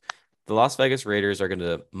confused. The Las Vegas Raiders are going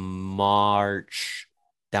to march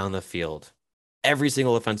down the field. Every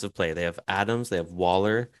single offensive play. They have Adams, they have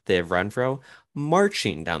Waller, they have Renfro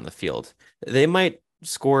marching down the field. They might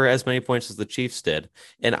score as many points as the Chiefs did.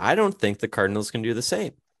 And I don't think the Cardinals can do the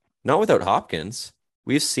same. Not without Hopkins.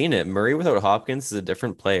 We've seen it. Murray without Hopkins is a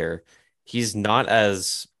different player. He's not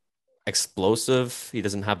as explosive. He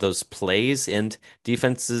doesn't have those plays, and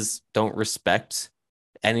defenses don't respect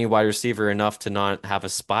any wide receiver enough to not have a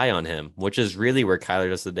spy on him, which is really where Kyler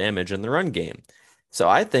does the damage in the run game. So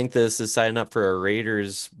I think this is setting up for a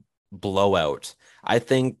Raiders blowout. I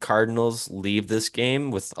think Cardinals leave this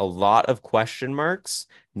game with a lot of question marks,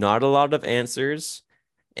 not a lot of answers,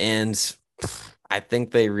 and I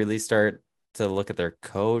think they really start to look at their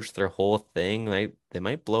coach, their whole thing. They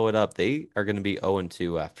might blow it up. They are going to be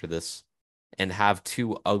 0-2 after this and have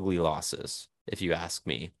two ugly losses, if you ask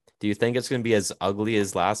me. Do you think it's going to be as ugly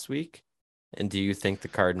as last week? And do you think the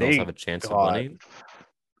Cardinals have They a chance of got winning?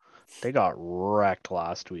 they got wrecked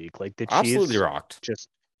last week. Like the Absolutely Chiefs rocked. just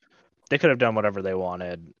they could have done whatever they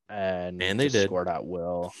wanted and And they just did. scored at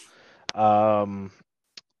will. Um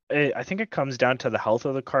I think it comes down to the health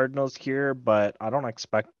of the Cardinals here, but I don't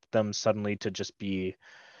expect them suddenly to just be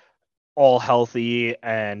all healthy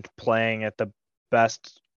and playing at the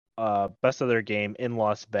best best of their game in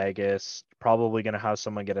Las Vegas. Probably going to have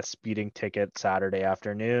someone get a speeding ticket Saturday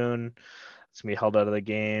afternoon. It's going to be held out of the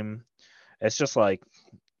game. It's just like,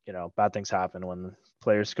 bad things happen when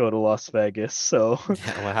players go to Las Vegas. So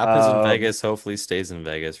Yeah, what happens in um Vegas hopefully stays in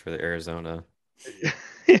Vegas for the Arizona.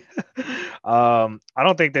 I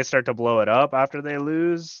don't think they start to blow it up after they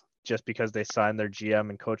lose just because they signed their GM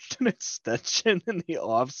and coached an extension in the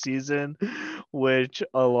off season, which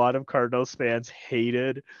a lot of Cardinals fans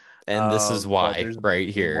hated. And this is But why there's right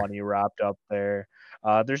here. money wrapped up there.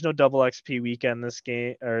 There's no double XP weekend this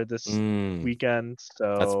game or this Mm, weekend,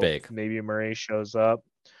 that's so big. maybe Murray shows up.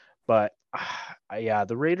 But yeah,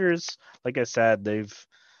 the Raiders, like I said, they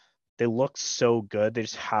look so good. They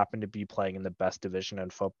just happen to be playing in the best division in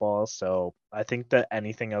football. So I think that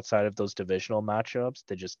anything outside of those divisional matchups,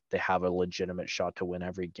 they have a legitimate shot to win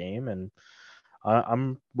every game. And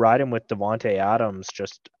I'm riding with Devonte Adams,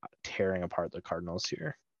 just tearing apart the Cardinals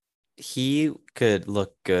here. He could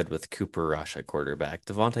look good with Cooper Rush at quarterback.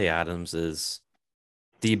 Devontae Adams is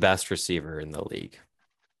the best receiver in the league.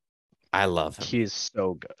 I love him. He's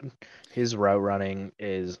so good. His route running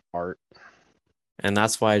is art. And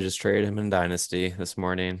that's why I just traded him in Dynasty this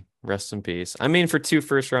morning. Rest in peace. I mean, for 2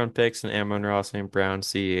 first-round picks and Amon-Ra St. Brown,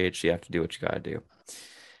 CEH, you have to do what you got to do.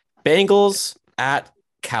 Bengals at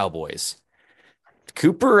Cowboys.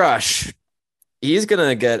 Cooper Rush. He's going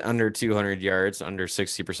to get under 200 yards, under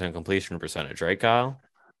 60% completion percentage, right, Kyle?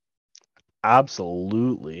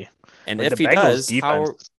 Absolutely. And Like if the he Bengals does,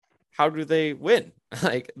 defense. how do they win?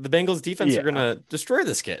 Like the Bengals defense are Yeah. going to destroy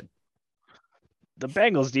this kid. The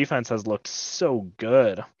Bengals defense has looked so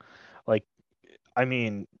good. Like, I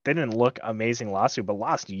mean, they didn't look amazing last year, but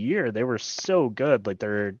last year they were so good. Like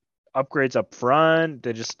their upgrades up front,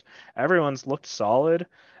 everyone's looked solid.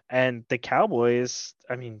 And the Cowboys,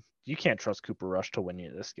 I mean, you can't trust Cooper Rush to win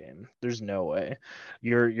you this game. There's no way.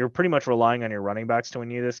 You're pretty much relying on your running backs to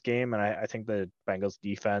win you this game. And I think the Bengals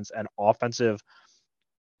defense and offensive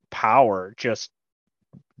power just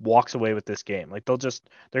walks away with this game. Like they're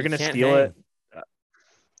You gonna can't steal it. hang.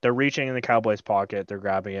 They're reaching in the Cowboys' pocket, they're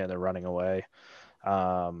grabbing it, and they're running away.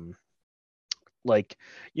 Um, like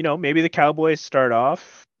maybe the Cowboys start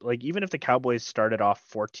off like even if the Cowboys started off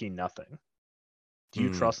 14-0, do you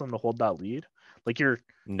Hmm. trust them to hold that lead? Like your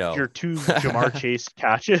No. two Jamar Chase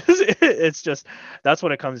catches, it's just that's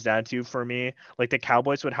what it comes down to for me. Like the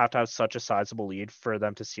Cowboys would have to have such a sizable lead for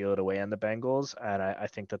them to seal it away on the Bengals, and I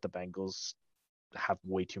think that the Bengals have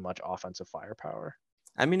way too much offensive firepower.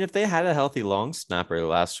 I mean, if they had a healthy long snapper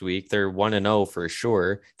last week, they're 1-0 for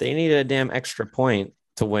sure. They needed a damn extra point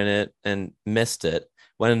to win it and missed it.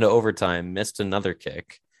 Went into overtime, missed another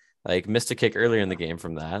kick. Like missed a kick earlier in the game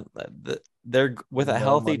from that. They're with a No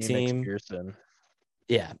healthy money team. McPherson.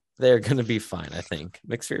 Yeah, they're gonna be fine, I think.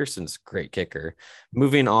 McPherson's a great kicker.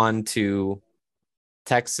 Moving on to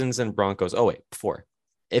Texans and Broncos. Oh, wait, before.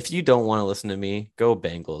 If you don't want to listen to me, go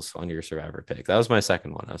Bengals on your survivor pick. That was my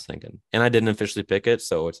second one, I was thinking. And I didn't officially pick it,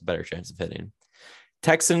 so it's a better chance of hitting.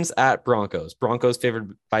 Texans at Broncos. Broncos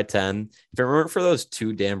favored by 10. If it weren't for those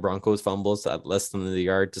two damn Broncos fumbles at less than the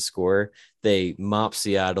yard to score, they mop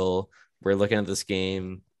Seattle. We're looking at this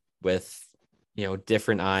game with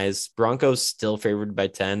different eyes. Broncos still favored by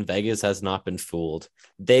 10. Vegas has not been fooled.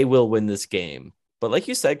 They will win this game. But like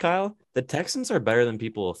you said, Kyle, the Texans are better than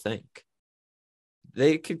people will think.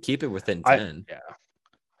 They could keep it within I 10. Yeah.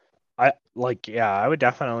 I would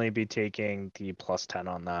definitely be taking the plus 10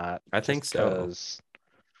 on that I just think so. because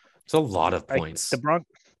It's a lot of like points.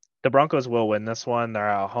 the Broncos will win this one. They're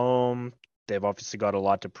at home. They've obviously got a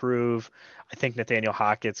lot to prove. I think Nathaniel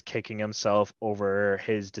Hackett's kicking himself over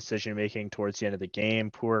his decision making towards the end of the game,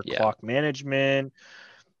 poor Yeah. clock management.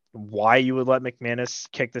 Why you would let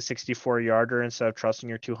McManus kick the 64-yarder instead of trusting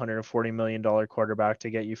your $240 million quarterback to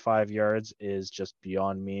get you 5 yards is just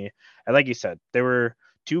beyond me. And like you said, there were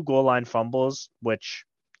two goal line fumbles, which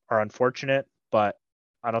are unfortunate, but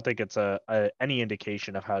I don't think it's any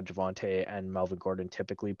indication of how Javonte and Melvin Gordon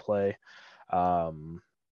typically play. Um,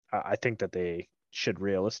 I think that they should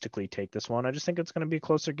realistically take this one. I just think it's going to be a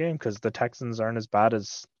closer game because the Texans aren't as bad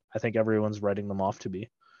as I think everyone's writing them off to be.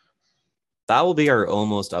 That will be our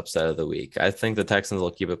almost upset of the week. I think the Texans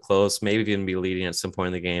will keep it close, maybe even be leading at some point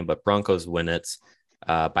in the game, but Broncos win it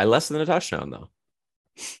by less than a touchdown, though.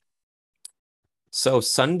 So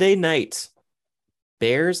Sunday night,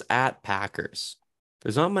 Bears at Packers.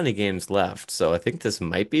 There's not many games left, so I think this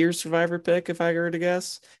might be your survivor pick if I were to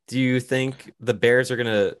guess. Do you think the Bears are going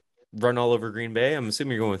to run all over Green Bay? I'm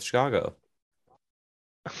assuming you're going with Chicago.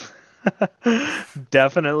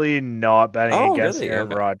 Definitely not betting Oh, against really? Aaron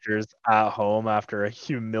Okay. Rodgers at home after a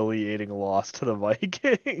humiliating loss to the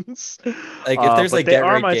Vikings. Like if there's a But they get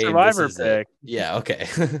are right my game, this survivor is it. pick. Yeah, okay.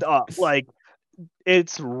 Like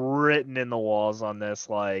it's written in the walls on this.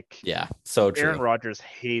 Like Yeah, so Aaron true. Rodgers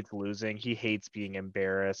hates losing. He hates being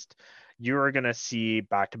embarrassed. You are gonna see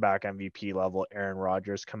back-to-back MVP level Aaron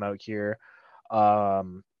Rodgers come out here.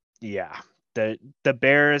 Um, yeah, the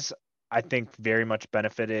Bears, I think, very much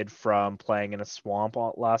benefited from playing in a swamp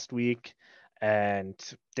last week, and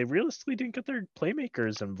they realistically didn't get their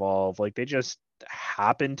playmakers involved. Like they just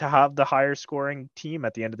happened to have the higher scoring team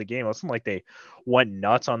at the end of the game. It wasn't like they went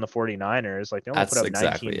nuts on the 49ers. Like they only put That's up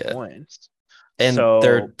exactly 19 it. points. And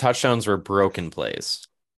their So touchdowns were broken plays.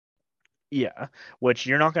 yeah, which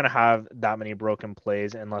you're not going to have that many broken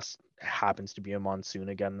plays unless it happens to be a monsoon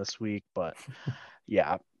again this week. But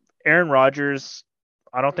yeah, Aaron Rodgers,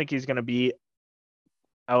 I don't think he's going to be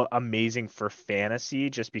amazing for fantasy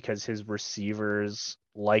just because his receivers,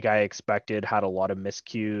 like I expected, had a lot of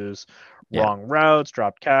miscues, Yeah. wrong routes,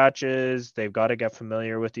 dropped catches. They've got to get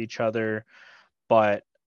familiar with each other. But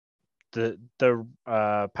the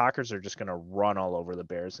Packers are just going to run all over the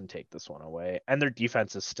Bears and take this one away. And their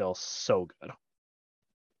defense is still so good.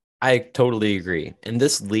 I totally agree. And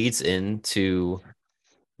this leads into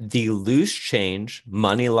the loose change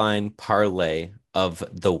money line parlay of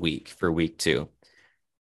the week for week 2.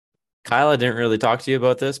 Kyle, I didn't really talk to you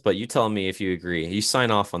about this, but you tell me if you agree. You sign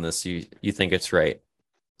off on this. You think it's right.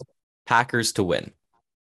 Packers to win,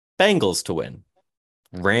 Bengals to win,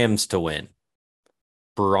 Rams to win,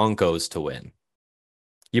 Broncos to win.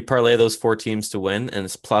 You parlay those 4 teams to win, and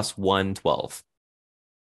it's plus 112.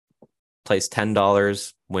 Place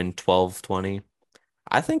 $10, win 12.20.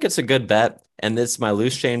 I think it's a good bet, and it's my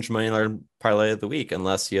loose change money line parlay of the week,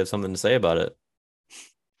 unless you have something to say about it.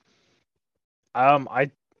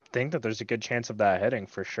 I think that there's a good chance of that hitting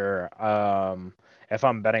for sure. If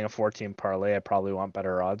I'm betting a 14 parlay, I probably want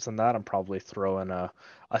better odds than that. I'm probably throwing a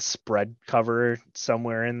spread cover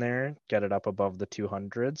somewhere in there, get it up above the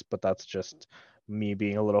 200s, but that's just me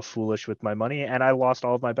being a little foolish with my money, and I lost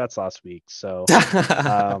all of my bets last week. So,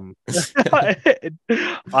 um,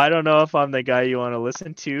 I don't know if I'm the guy you want to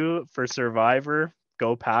listen to for Survivor.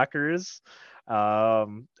 Go Packers.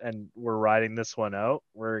 And we're riding this one out.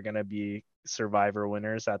 We're gonna be Survivor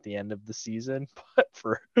winners at the end of the season. But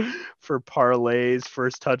for parlays,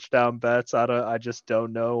 first touchdown bets, I just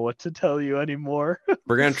don't know what to tell you anymore.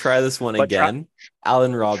 We're gonna try this one But again.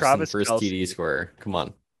 Allen Robinson, Travis first TD Kelsey. scorer. Come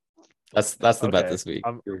on. That's the bet Okay, this week.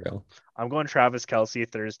 I'm Here we go. I'm going Travis Kelsey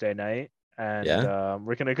Thursday night, and Yeah.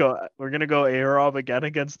 we're gonna go A-Rob again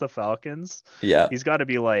against the Falcons. Yeah. He's got to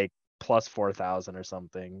be like plus 4,000 or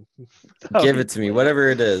something. That would Give be it to me. great. Whatever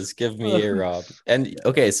it is. Give me a Rob. And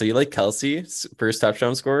okay, so you like Kelsey, first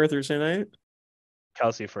touchdown scorer Thursday night?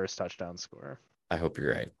 Kelsey first touchdown score. I hope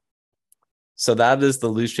you're right. So that is the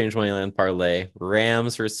loose change money line parlay.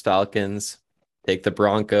 Rams versus Falcons. Take the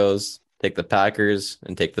Broncos, take the Packers,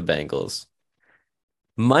 and take the Bengals.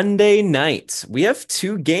 Monday night. We have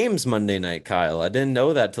 2 games Monday night, Kyle. I didn't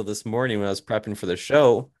know that till this morning when I was prepping for the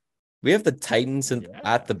show. We have the Titans Yeah.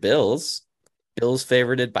 at the Bills. Bills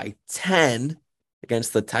favored by 10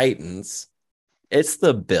 against the Titans. It's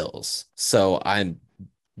the Bills. So I'm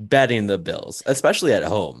betting the Bills, especially at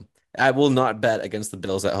home. I will not bet against the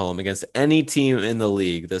Bills at home against any team in the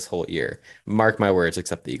league this whole year. Mark my words,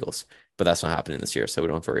 except the Eagles. But that's not happening this year, so we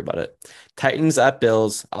don't have to worry about it. Titans at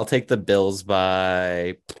Bills. I'll take the Bills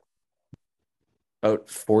by about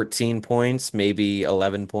 14 points, maybe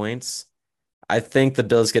 11 points. I think the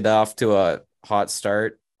Bills get off to a hot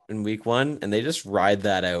start in week 1, and they just ride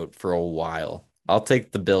that out for a while. I'll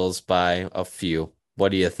take the Bills by a few. What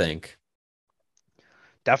do you think?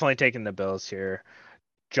 Definitely taking the Bills here.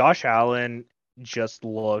 Josh Allen just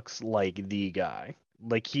looks like the guy.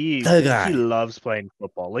 Like The he guy. loves playing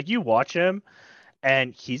football. Like you watch him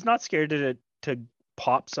and he's not scared to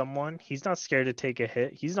pop someone. He's not scared to take a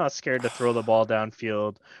hit. He's not scared to throw the ball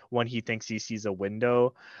downfield when he thinks he sees a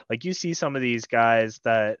window. Like you see some of these guys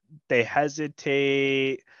that they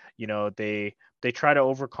hesitate, they try to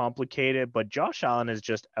overcomplicate it, but Josh Allen is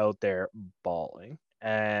just out there balling.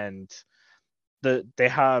 And they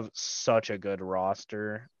have such a good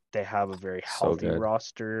roster. They have a very So healthy good.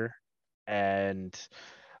 roster, and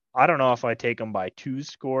I don't know if I take them by 2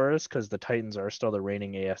 scores because the Titans are still the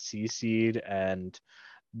reigning AFC seed, and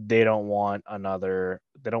they don't want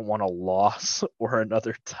a loss or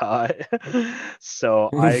another tie. So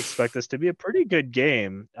I expect this to be a pretty good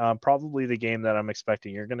game. Probably the game that I'm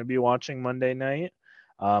expecting you're going to be watching Monday night.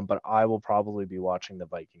 But I will probably be watching the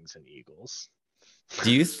Vikings and Eagles.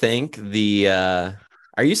 Do you think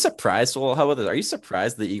are you surprised? Well, how about this? Are you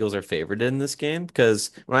surprised the Eagles are favored in this game?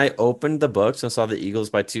 Because when I opened the books and saw the Eagles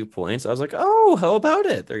by 2 points, I was like, oh, how about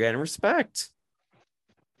it? They're getting respect.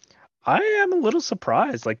 I am a little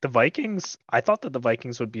surprised. Like the Vikings, I thought that the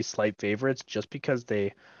Vikings would be slight favorites just because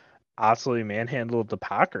they absolutely manhandled the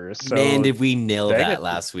Packers. Man, So did we nail dang that it,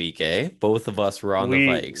 last week, eh? Both of us were on the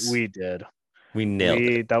Vikes. we did. We nailed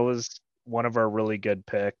We it. that was one of our really good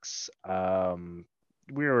picks.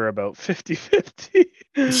 We were about 50-50.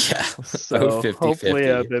 Yeah, about So hopefully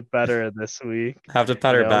a 50-50. bit better this week. Have to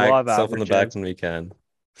pat our We'll back have self on the back averages. when we can.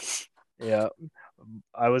 Yeah.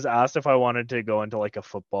 I was asked if I wanted to go into like a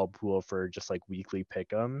football pool for just like weekly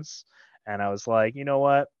pick'ems, and I was like, you know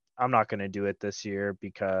what? I'm not gonna do it this year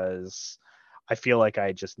because I feel like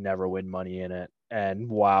I just never win money in it. And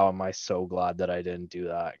wow, am I so glad that I didn't do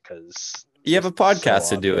that because You have a just so podcast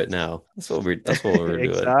to do it obvious. now. That's what we're doing.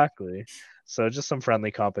 Exactly. So just some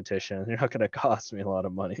friendly competition. You're not gonna cost me a lot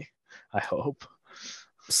of money. I hope.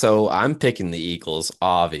 So I'm picking the Eagles,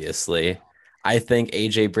 obviously. I think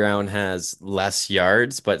AJ Brown has less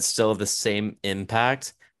yards, but still the same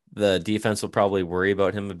impact. The defense will probably worry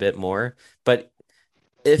about him a bit more. But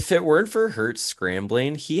if it weren't for Hurts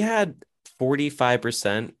scrambling, he had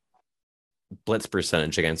 45% blitz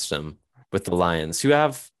percentage against him with the Lions, who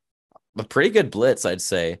have a pretty good blitz, I'd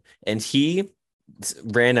say. And he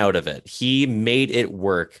ran out of it. He made it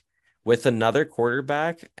work with another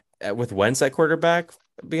quarterback, with Wentz at quarterback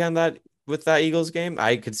behind that with that Eagles game.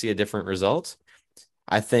 I could see a different result.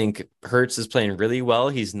 I think Hurts is playing really well.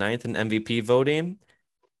 He's ninth in MVP voting.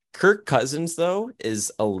 Kirk Cousins, though,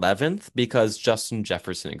 is 11th because Justin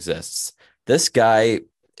Jefferson exists. This guy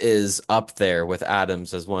is up there with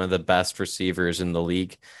Adams as one of the best receivers in the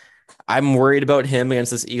league. I'm worried about him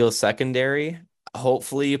against this Eagles secondary.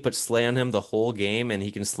 Hopefully, you put Slay on him the whole game and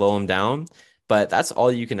he can slow him down. But that's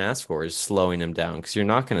all you can ask for is slowing him down because you're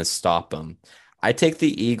not going to stop him. I take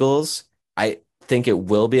the Eagles. I think it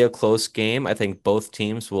will be a close game. I think both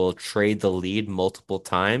teams will trade the lead multiple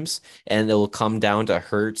times, and it will come down to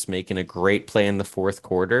Hurts making a great play in the fourth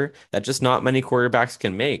quarter that just not many quarterbacks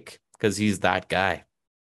can make because he's that guy.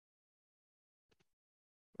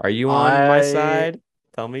 Are you on my I side?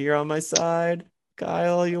 Tell me you're on my side.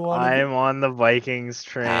 Kyle, you want to be? I'm on the Vikings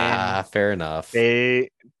train. Ah, fair enough. They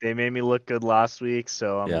they made me look good last week,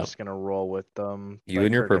 so I'm Yeah. just gonna roll with them. You Let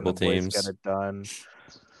and your Kirk and the purple boys get teams. it done.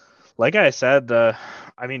 Like I said,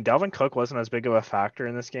 I mean Dalvin Cook wasn't as big of a factor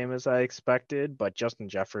in this game as I expected, but Justin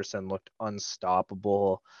Jefferson looked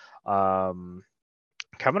unstoppable. Um,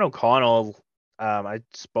 Kevin O'Connell, I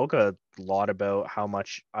spoke a lot about how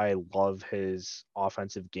much I love his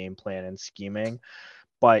offensive game plan and scheming,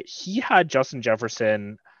 but he had Justin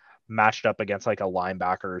Jefferson matched up against like a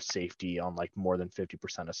linebacker or safety on like more than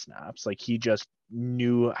 50% of snaps. Like he just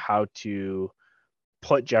knew how to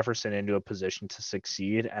put Jefferson into a position to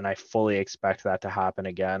succeed, and I fully expect that to happen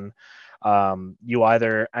again. You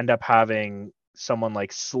either end up having someone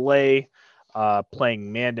like Slay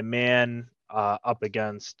playing man to man up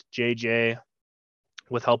against JJ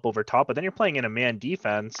with help over top, but then you're playing in a man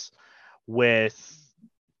defense with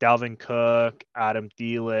Dalvin Cook, Adam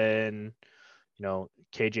Thielen,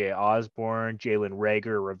 KJ Osborne, Jalen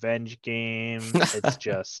Rager revenge game. It's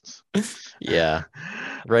just Yeah.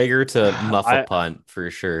 Rager to muff a I punt for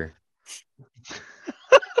sure.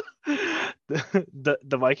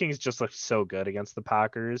 the Vikings just looked so good against the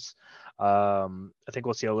Packers. I think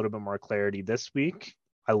we'll see a little bit more clarity this week.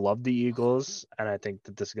 I love the Eagles, and I think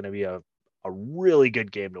that this is going to be a really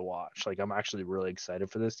good game to watch. Like I'm actually really excited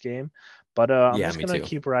for this game, but I'm Yeah, just me gonna too.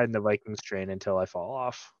 keep riding the Vikings train until I fall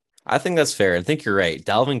off. I think that's fair. I think you're right.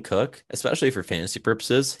 Dalvin Cook, especially for fantasy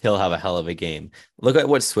purposes, he'll have a hell of a game. Look at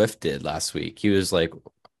what Swift did last week. He was like,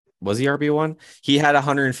 was he RB1? He had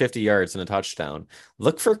 150 yards and a touchdown.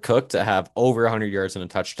 Look for Cook to have over 100 yards and a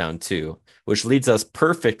touchdown too, which leads us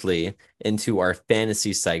perfectly into our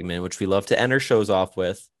fantasy segment, which we love to end our shows off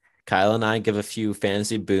with. Kyle and I give a few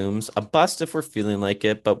fantasy booms, a bust if we're feeling like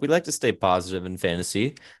it, but we like to stay positive in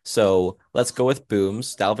fantasy. So let's go with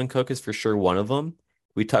booms. Dalvin Cook is for sure one of them.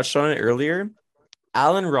 We touched on it earlier.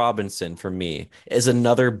 Allen Robinson for me is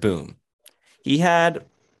another boom. He had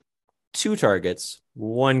two targets,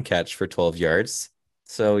 one catch for 12 yards.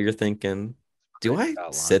 So you're thinking, do Crazy I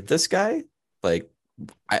that sit line. this guy? Like,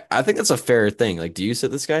 I think that's a fair thing. Like, do you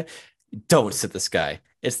sit this guy? Don't sit this guy.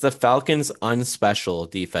 It's the Falcons' unspecial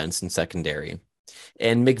defense and secondary.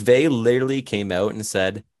 And McVay literally came out and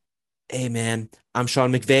said, hey, man, I'm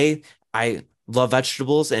Sean McVay. I love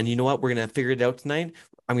vegetables. And you know what? We're going to figure it out tonight.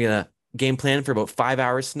 I'm going to game plan for about 5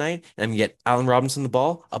 hours tonight. And I'm going to get Allen Robinson the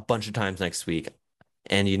ball a bunch of times next week.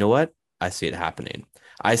 And you know what? I see it happening.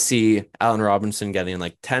 I see Allen Robinson getting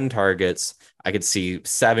like 10 targets. I could see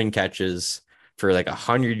seven catches for like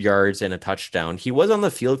 100 yards and a touchdown. He was on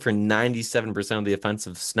the field for 97% of the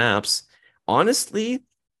offensive snaps. Honestly,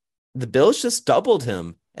 the Bills just doubled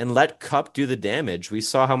him and let Cup do the damage. We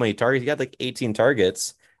saw how many targets he got, like 18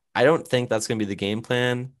 targets. I don't think that's going to be the game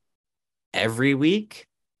plan every week.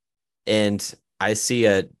 And I see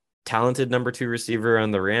a talented number two receiver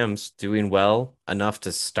on the Rams doing well enough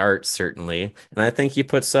to start, certainly. And I think he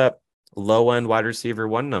puts up low end wide receiver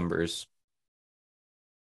one numbers.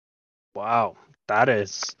 Wow, that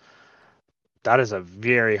is that is a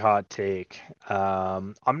very hot take.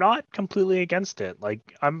 I'm not completely against it.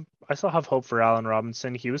 Like I still have hope for Allen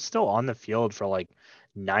Robinson. He was still on the field for like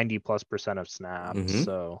 90+% of snaps. Hmm.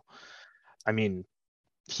 So I mean,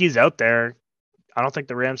 he's out there. I don't think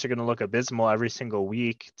the Rams are going to look abysmal every single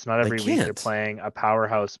week. It's not They every week they're can't. playing a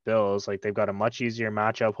powerhouse Bills. Like they've got a much easier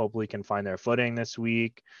matchup. Hopefully, can find their footing this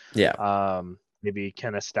week. Yeah. Maybe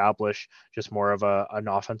can establish just more of an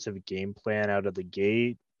offensive game plan out of the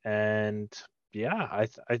gate. And yeah, I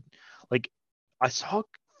like I saw a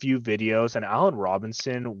few videos and Allen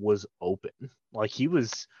Robinson was open. Like he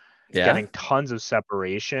was Yeah. getting tons of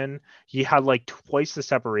separation. He had like twice the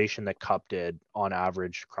separation that Cup did on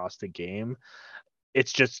average across the game.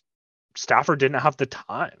 It's just Stafford didn't have the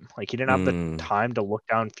time. Like he didn't have the Mm, time to look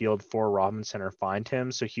downfield for Robinson or find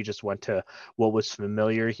him. So he just went to what was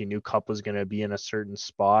familiar. He knew Cup was going to be in a certain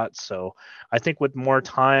spot. So I think with more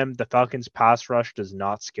time, the Falcons pass rush does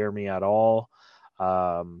not scare me at all.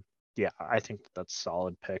 Yeah, I think that's a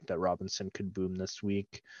solid pick that Robinson could boom this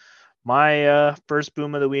week. My first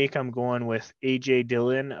boom of the week, I'm going with AJ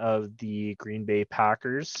Dillon of the Green Bay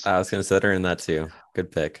Packers. I was considering that too.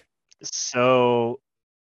 Good pick. So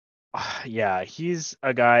yeah, he's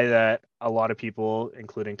a guy that a lot of people,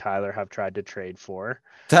 including Tyler, have tried to trade for.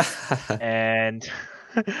 And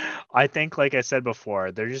I think, like I said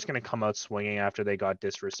before, they're just going to come out swinging after they got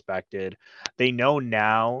disrespected. They know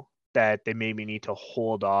now that they maybe need to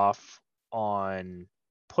hold off on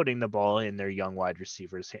putting the ball in their young wide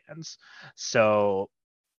receivers' hands. So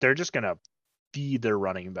they're just going to feed their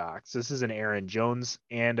running backs. This is an Aaron Jones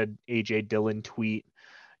and an AJ Dillon tweet.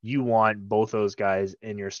 You want both those guys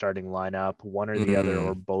in your starting lineup, one or the other,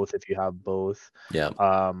 or Mm, both if you have both. yeah.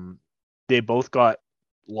 Um, they both got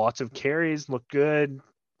lots of carries, look good.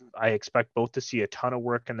 I expect both to see a ton of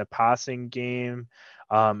work in the passing game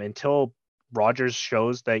until Rodgers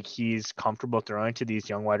shows that he's comfortable throwing to these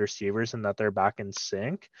young wide receivers and that they're back in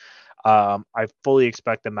sync. I fully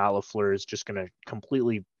expect that Matt LaFleur is just going to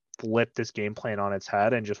completely flip this game plan on its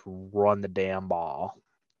head and just run the damn ball.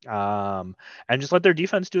 And just let their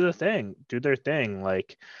defense do their thing.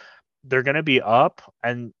 Like they're going to be up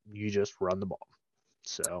and you just run the ball.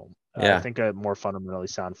 So I Yeah. think a more fundamentally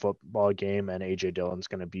sound football game, and AJ Dillon's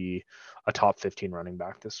going to be a top 15 running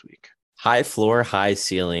back this week. High floor, high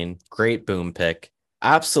ceiling. Great boom pick.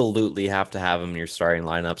 Absolutely have to have him in your starting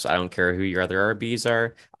lineups. I don't care who your other RBs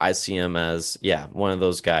are. I see him as, yeah, one of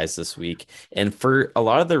those guys this week. And for a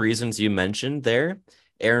lot of the reasons you mentioned there,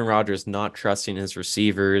 Aaron Rodgers not trusting his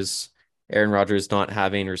receivers, Aaron Rodgers not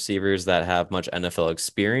having receivers that have much NFL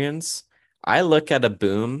experience. I look at a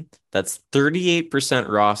boom that's 38%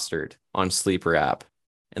 rostered on Sleeper app,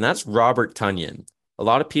 and that's Robert Tonyan. A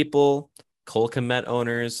lot of people, Cole Kmet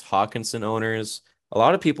owners, Hawkinson owners, a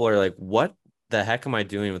lot of people are like, what the heck am I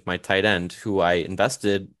doing with my tight end who I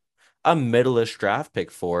invested a middle-ish draft pick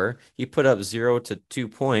for? He put up 0 to 2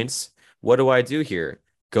 points. What do I do here?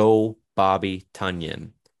 Go Bobby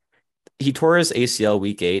Tunyon. He tore his ACL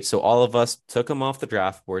week 8, so all of us took him off the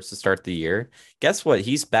draft boards to start the year. Guess what?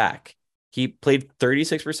 He's back. He played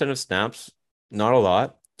 36% of snaps, not a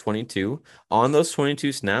lot, 22. On those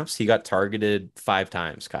 22 snaps, he got targeted 5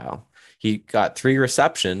 times, Kyle. He got 3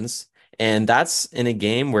 receptions, and that's in a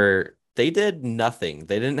game where they did nothing.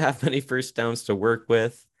 They didn't have many first downs to work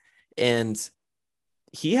with, and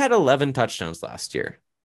he had 11 touchdowns last year.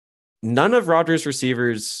 None of Rodgers'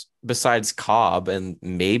 receivers, besides Cobb and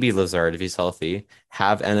maybe Lazard if he's healthy,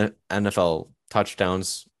 have NFL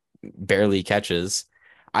touchdowns, barely catches.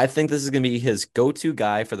 I think this is going to be his go-to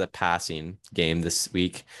guy for the passing game this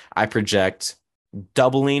week. I project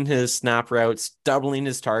doubling his snap routes, doubling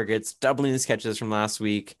his targets, doubling his catches from last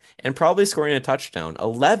week, and probably scoring a touchdown.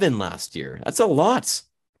 11 last year. That's a lot.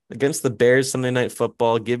 Against the Bears Sunday Night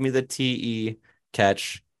Football, give me the TE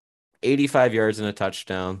catch. 85 yards and a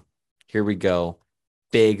touchdown. Here we go.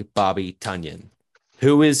 Big Bobby Tunyon.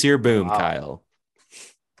 Who is your boom, Wow. Kyle?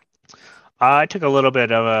 I took a little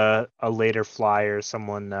bit of a later flyer,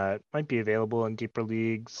 someone that might be available in deeper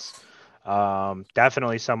leagues.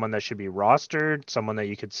 Definitely someone that should be rostered, someone that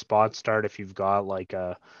you could spot start if you've got like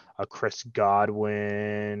a Chris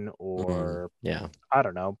Godwin or Yeah. I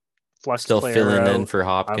don't know, flex Still player filling in out. for Um,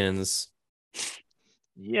 Hopkins.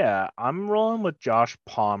 yeah, I'm rolling with Josh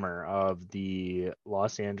Palmer of the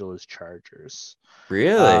Los Angeles Chargers.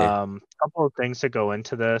 Really? Couple of things to go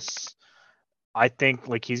into this. I think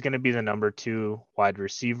like he's going to be the number 2 wide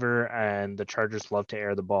receiver, and the Chargers love to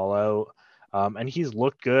air the ball out. And he's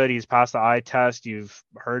looked good. He's passed the eye test. You've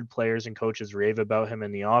heard players and coaches rave about him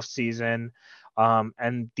in the offseason.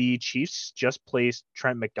 And the Chiefs just placed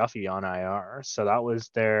Trent McDuffie on IR. So that was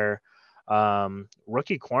their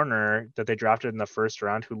rookie corner that they drafted in the first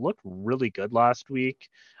round who looked really good last week.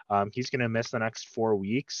 He's going to miss the next 4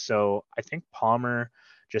 weeks. So I think Palmer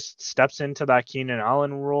just steps into that Keenan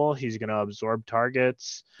Allen role. He's going to absorb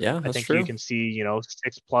targets. Yeah, I that's think you true. can see,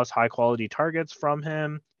 6+ high quality targets from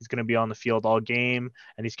him. He's going to be on the field all game,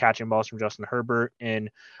 and he's catching balls from Justin Herbert in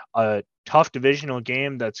a tough divisional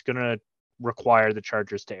game that's going to require the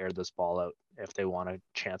Chargers to air this ball out if they want a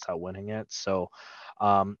chance at winning it. So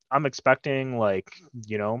I'm expecting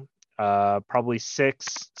probably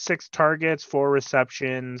six targets, 4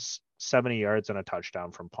 receptions, 70 yards, and a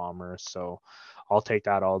touchdown from Palmer. So I'll take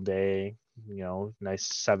that all day. Nice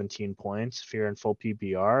 17 points if you're in full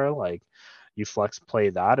PPR. Like you flex play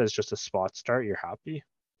that as just a spot start, you're happy.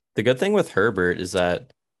 The good thing with Herbert is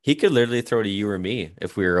that he could literally throw to you or me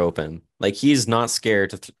if we were open. Like he's not scared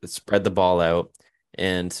to spread the ball out.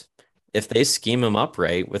 And if they scheme him up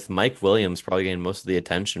right, with Mike Williams probably getting most of the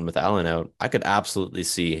attention with Allen out, I could absolutely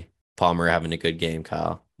see Palmer having a good game,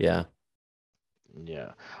 Kyle. Yeah.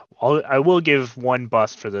 Yeah. I will give one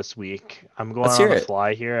bust for this week. I'm going Let's on hear the it.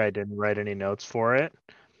 fly here. I didn't write any notes for it.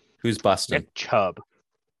 Who's busting? Nick Chubb.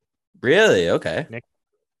 Really? Okay. Nick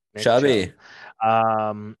Nick Chubb. Chubby.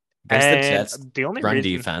 Um, Against the and Jets the only run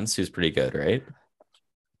reason defense, who's pretty good, right?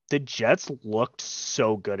 the Jets looked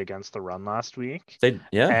so good against the run last week, They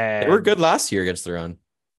were and good last year against the run.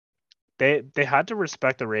 they had to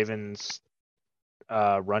respect the Ravens'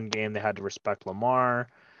 run game. They had to respect Lamar.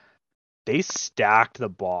 They stacked the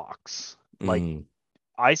box. Like Mm.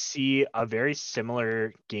 I see a very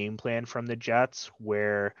similar game plan from the Jets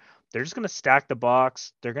where they're just going to stack the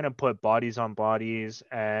box. They're going to put bodies on bodies.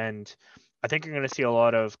 And I think you're going to see a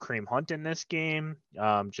lot of Kareem Hunt in this game.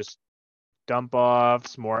 Just dump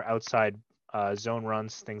offs, more outside zone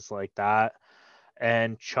runs, things like that.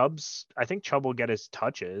 And I think Chubb will get his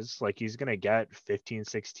touches. Like he's going to get 15,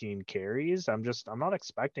 16 carries. I'm not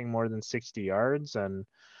expecting more than 60 yards. And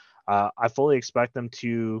I fully expect them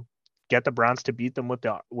to get the Browns to beat them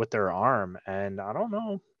with their arm, and I don't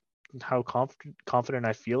know how confident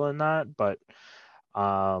I feel in that, but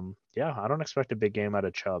yeah, I don't expect a big game out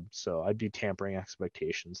of Chubb, so I'd be tampering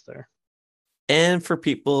expectations there. And for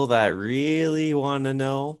people that really want to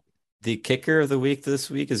know, the kicker of the week this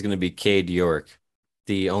week is going to be Cade York,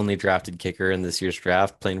 the only drafted kicker in this year's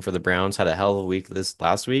draft, playing for the Browns. Had a hell of a week this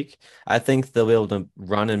last week. I think they'll be able to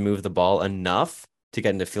run and move the ball enough to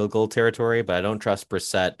get into field goal territory, but I don't trust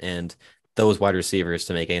Brissett and those wide receivers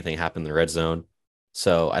to make anything happen in the red zone.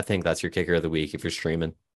 So I think that's your kicker of the week if you're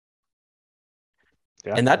streaming.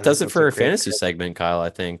 Yeah, And that I think does it that's for a our great fantasy pick. segment, Kyle. I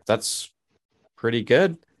think that's pretty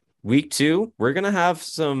good. Week two, we're gonna have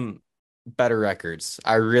some better records.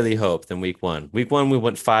 I really hope than week one. Week one, we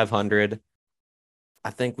went 500.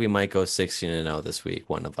 I think we might go 16-0 this week,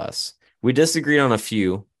 one of us. We disagreed on a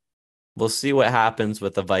few. We'll see what happens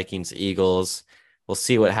with the Vikings Eagles. We'll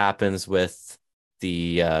see what happens with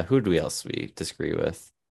the who do we else we disagree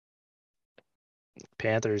with?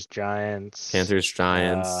 Panthers, Giants. Panthers,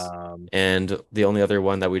 Giants, and the only other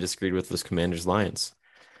one that we disagreed with was Commanders, Lions.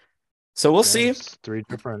 So we'll see. There's three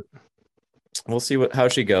different. We'll see how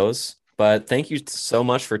she goes. But thank you so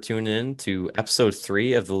much for tuning in to episode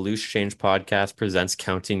 3 of the Loose Change Podcast presents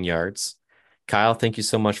Counting Yards. Kyle, thank you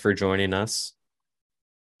so much for joining us.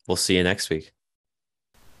 We'll see you next week.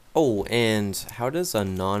 Oh, and how does a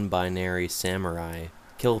non-binary samurai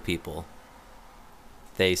kill people?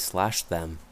 They slash them.